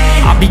bite me.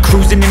 I'll be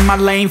cruising in my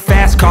lane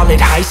fast, call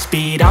it high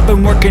speed. I've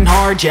been working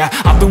hard, yeah,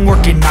 I've been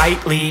working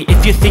nightly.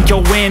 If you think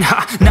you'll win,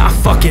 ha, not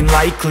fucking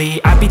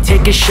likely. I be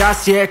taking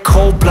shots, yeah,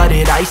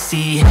 cold-blooded,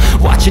 icy.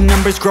 Watching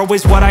numbers grow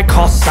is what I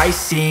call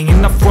sightseeing.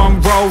 In the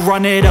front row,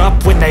 run it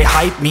up when they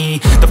hype me.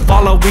 The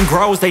following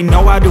grows, they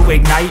know how to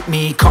ignite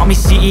me. Call me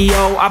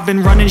CEO, I've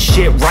been running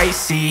shit right,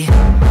 see.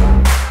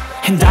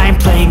 And I ain't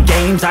playing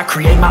games, I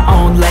create my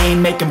own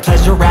lane. Making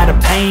pleasure out of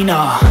pain,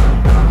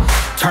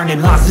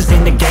 turning losses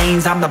into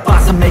gains. I'm the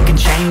boss, I'm making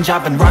change.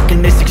 I've been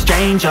rocking this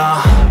exchange,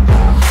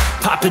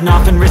 popping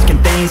off and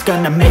risking things.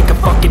 Gonna make a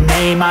fucking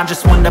name, I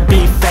just wanna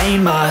be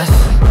famous.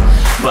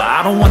 But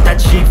I don't want that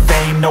cheap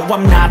fame, no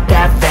I'm not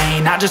that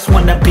vain. I just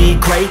wanna be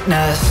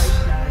greatness.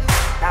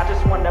 I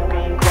just wanna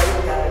be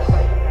greatness.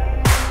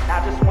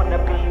 I just wanna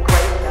be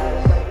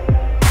greatness.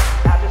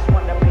 I just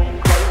wanna be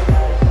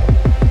greatness.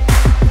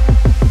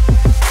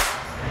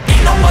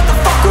 Ain't no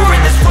motherfucker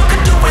in this world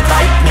could do it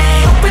like me.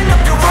 Open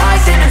up your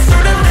eyes and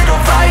insert a little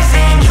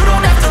rising. You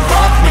don't have to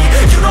love me,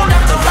 you don't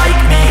have to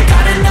like me.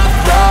 Got enough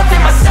love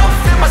in myself,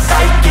 in my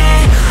psyche.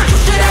 You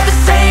should have the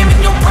same in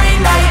your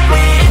brain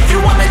nightly. If you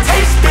wanna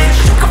taste, bitch,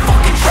 you can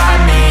fucking try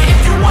me.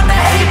 If you wanna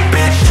hate,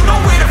 bitch, you know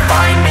where to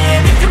find me.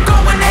 And if you're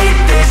going hate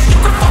this, you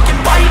can fucking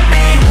bite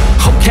me.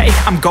 Okay,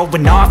 I'm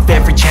going off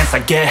every chance I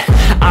get.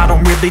 I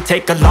don't really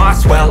take a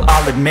loss, well,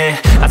 I'll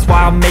admit. That's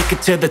why I'll make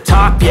it to the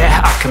top,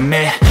 yeah, I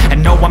commit.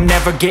 And no, I'm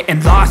never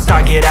getting lost,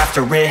 I get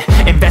after it.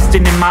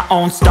 Investing in my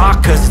own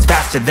stock, cause it's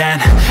faster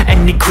than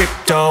any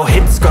crypto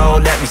hits go,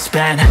 let me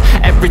spend.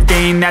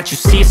 Everything that you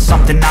see is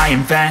something I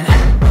invent.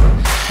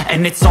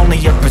 And it's only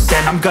a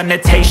percent. I'm gonna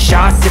take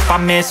shots. If I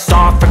miss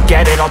all,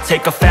 forget it. I'll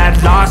take a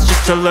fat loss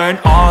just to learn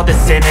all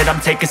that's in it. I'm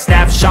taking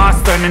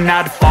snapshots, learning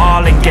how to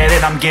fall and get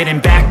it. I'm getting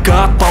back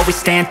up, always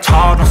stand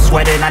tall, don't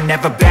sweat it. I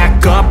never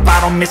back up,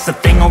 I don't miss a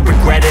thing or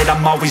regret it.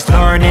 I'm always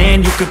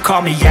learning, you could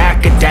call me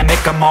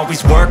academic. I'm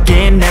always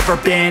working, never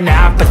been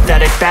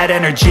apathetic. Bad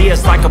energy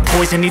is like a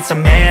poison, needs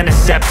some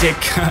antiseptic.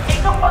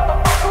 Ain't no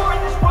motherfucker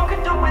in this world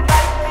could do it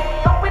like me.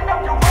 Open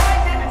up your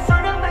eyes and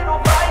insert a little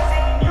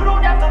rising. You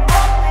don't have to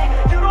love me,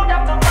 you don't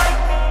have to like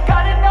me.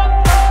 Got enough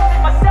love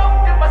in myself,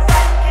 in my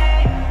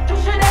psyche. You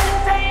should have the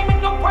same in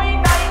your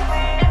brain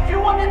nightly. If you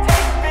wanna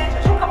taste, bitch,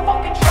 you can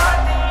fucking try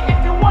me. If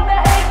you wanna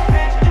hate,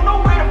 bitch, you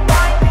know where to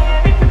find me.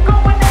 And if you're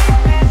going hate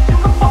this, you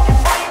can fucking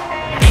fight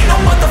me. Ain't no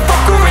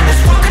motherfucker in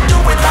this world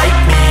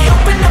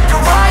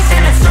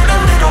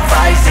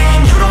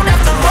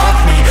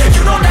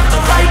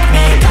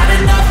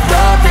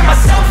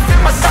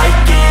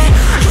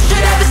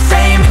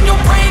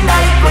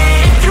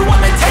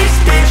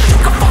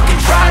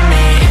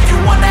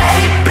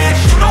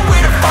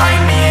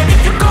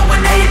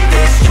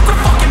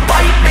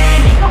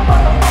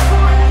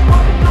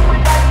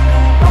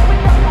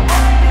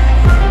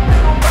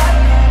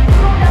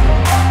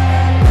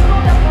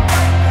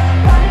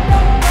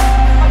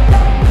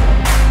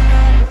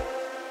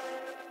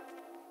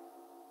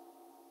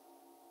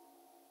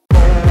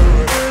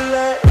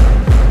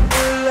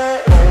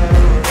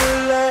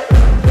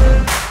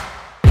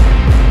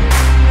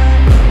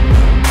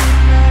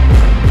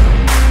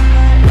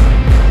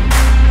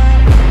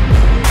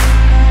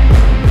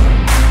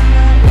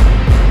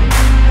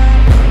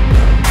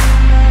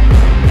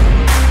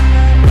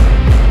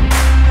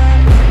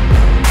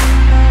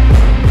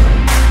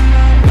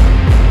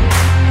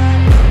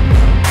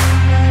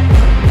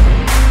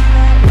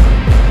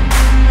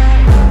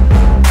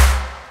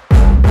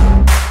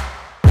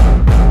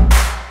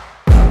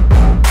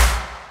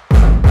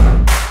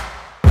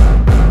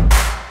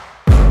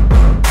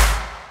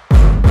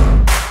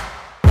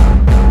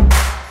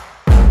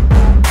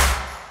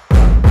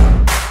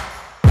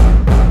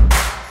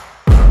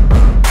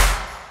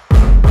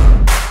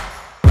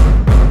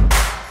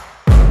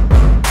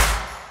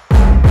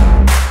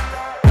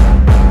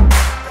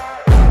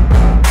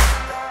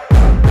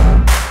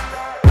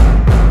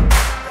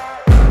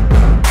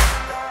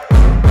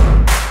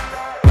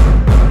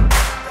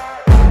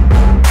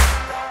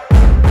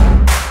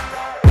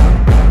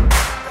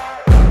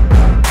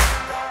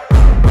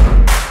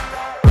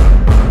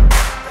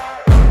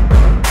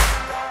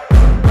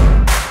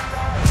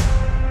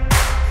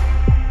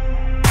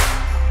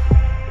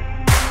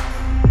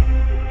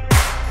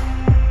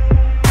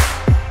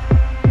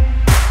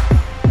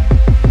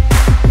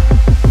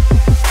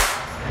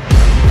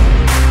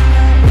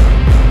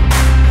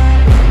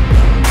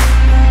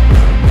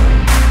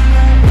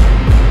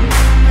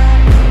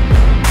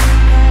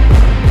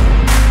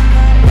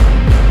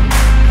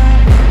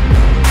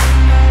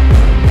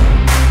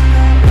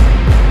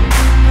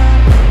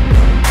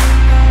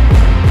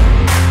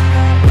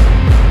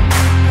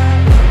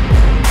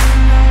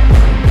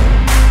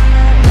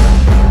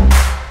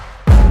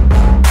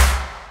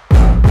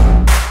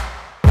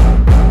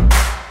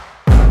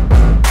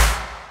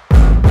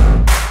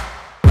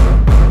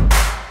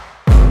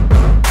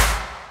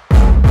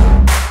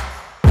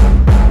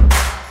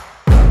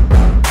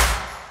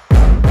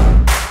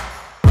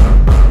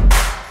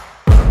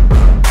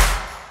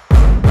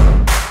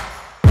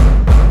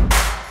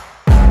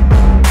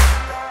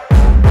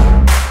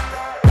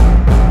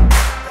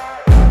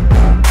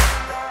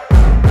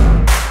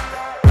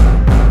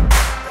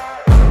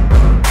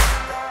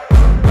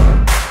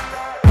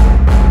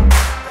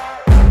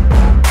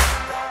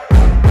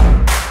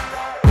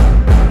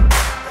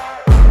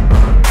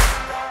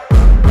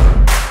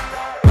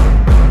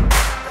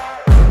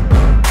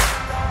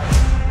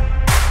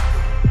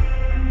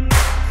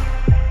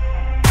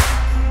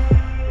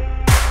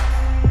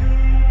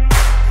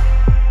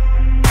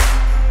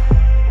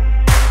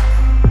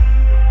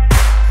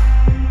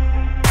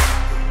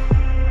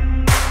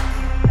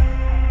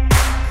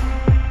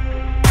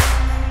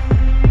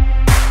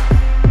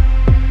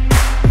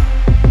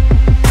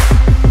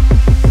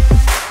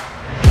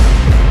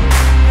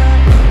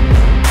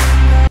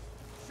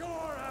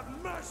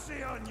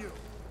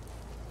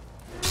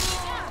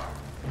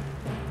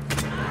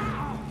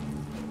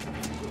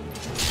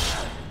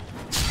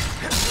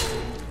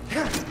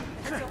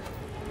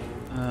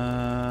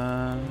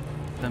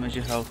damage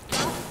you health.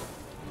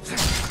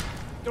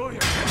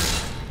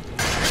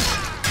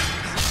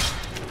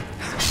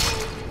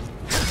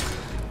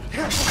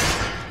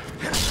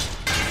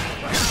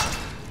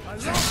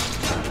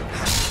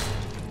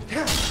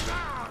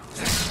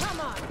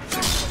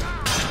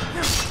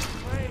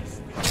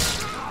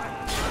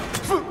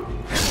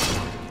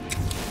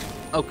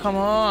 Oh, come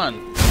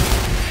on!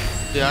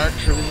 The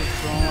archer is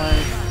strong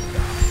life.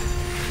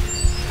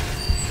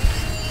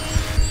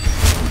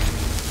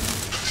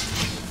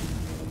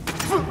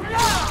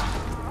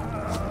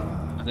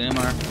 Nothing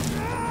anymore.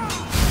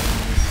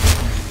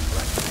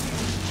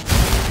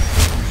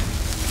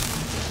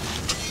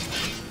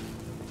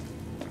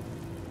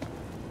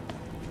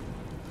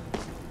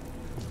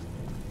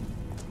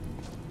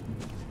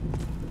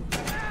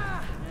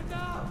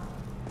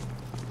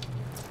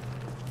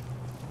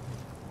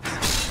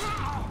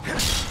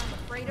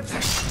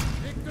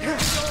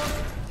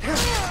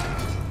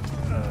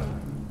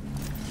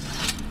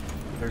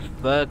 For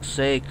fuck's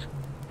sake.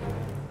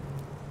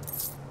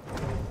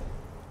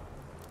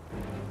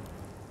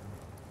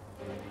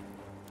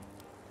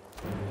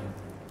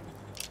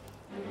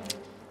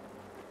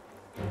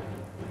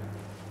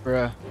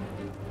 Bruh.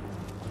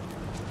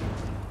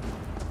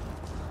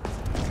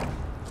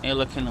 Ain't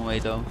looking away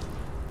though.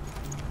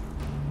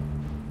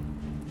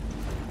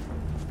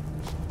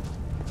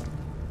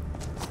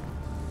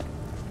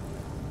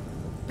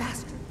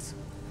 Bastards.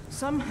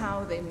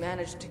 Somehow they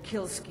managed to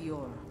kill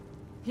Skior.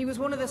 He was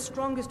one of the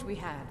strongest we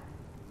had,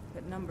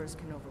 but numbers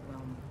can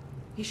overwhelm.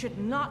 He should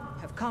not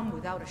have come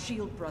without a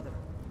shield brother.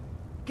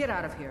 Get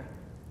out of here.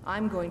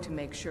 I'm going to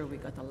make sure we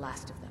got the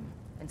last of them,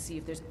 and see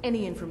if there's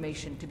any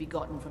information to be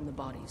gotten from the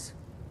bodies.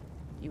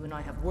 You and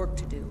I have work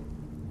to do.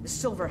 The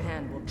Silver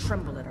Hand will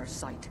tremble at our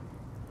sight.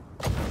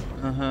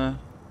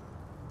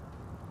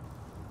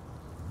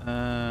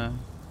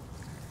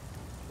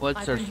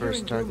 What's our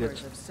first target?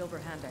 Rumors of Silver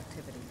Hand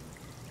activity.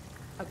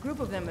 A group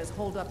of them is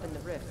holed up in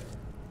the rift.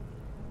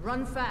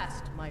 Run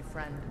fast, my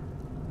friend.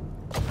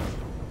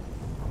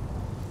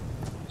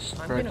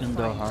 Striking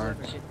the heart.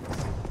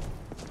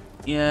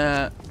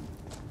 Yeah,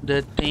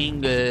 the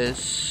thing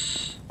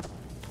is,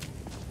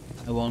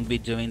 I won't be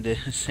doing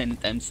this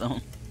anytime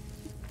soon.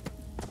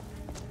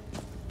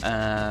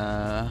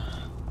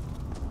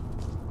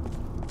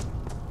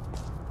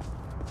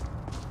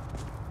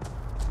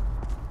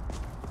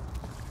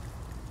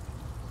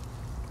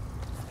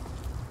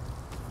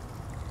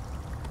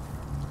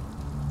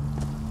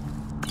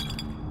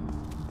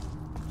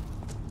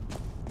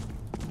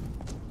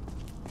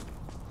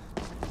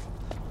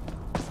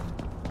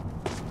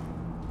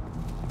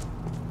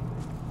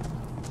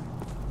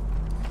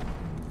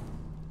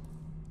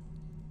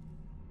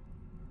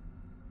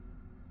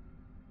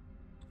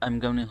 I'm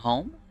going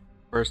home,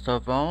 first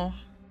of all.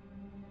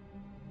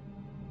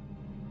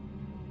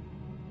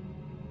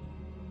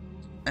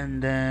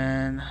 And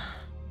then,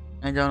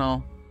 I don't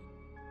know.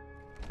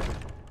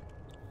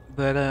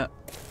 But,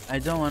 I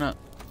don't wanna...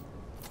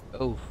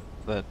 Oh,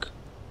 fuck.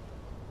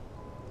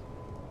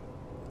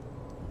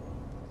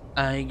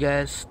 I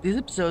guess this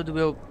episode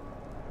will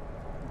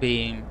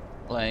be,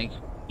 like,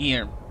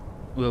 here.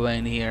 Will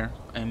end here,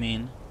 I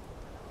mean.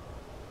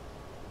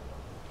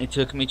 It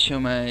took me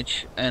too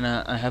much, and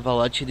I have a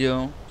lot to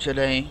do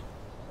today,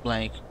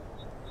 like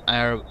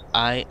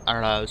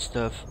IRL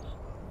stuff.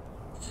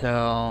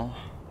 So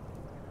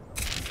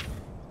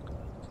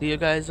see you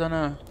guys on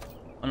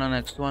the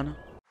next one.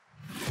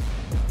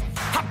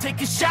 I'm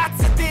taking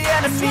shots at the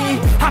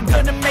enemy. I'm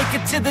gonna make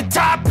it to the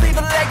top, leave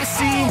a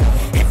legacy.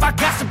 If I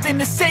got something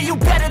to say, you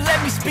better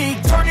let me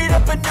speak. Turn it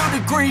up a new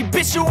degree,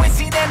 bitch, you ain't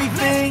seen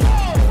anything.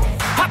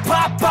 I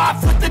pop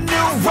off with the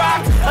new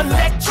rock,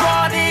 electric.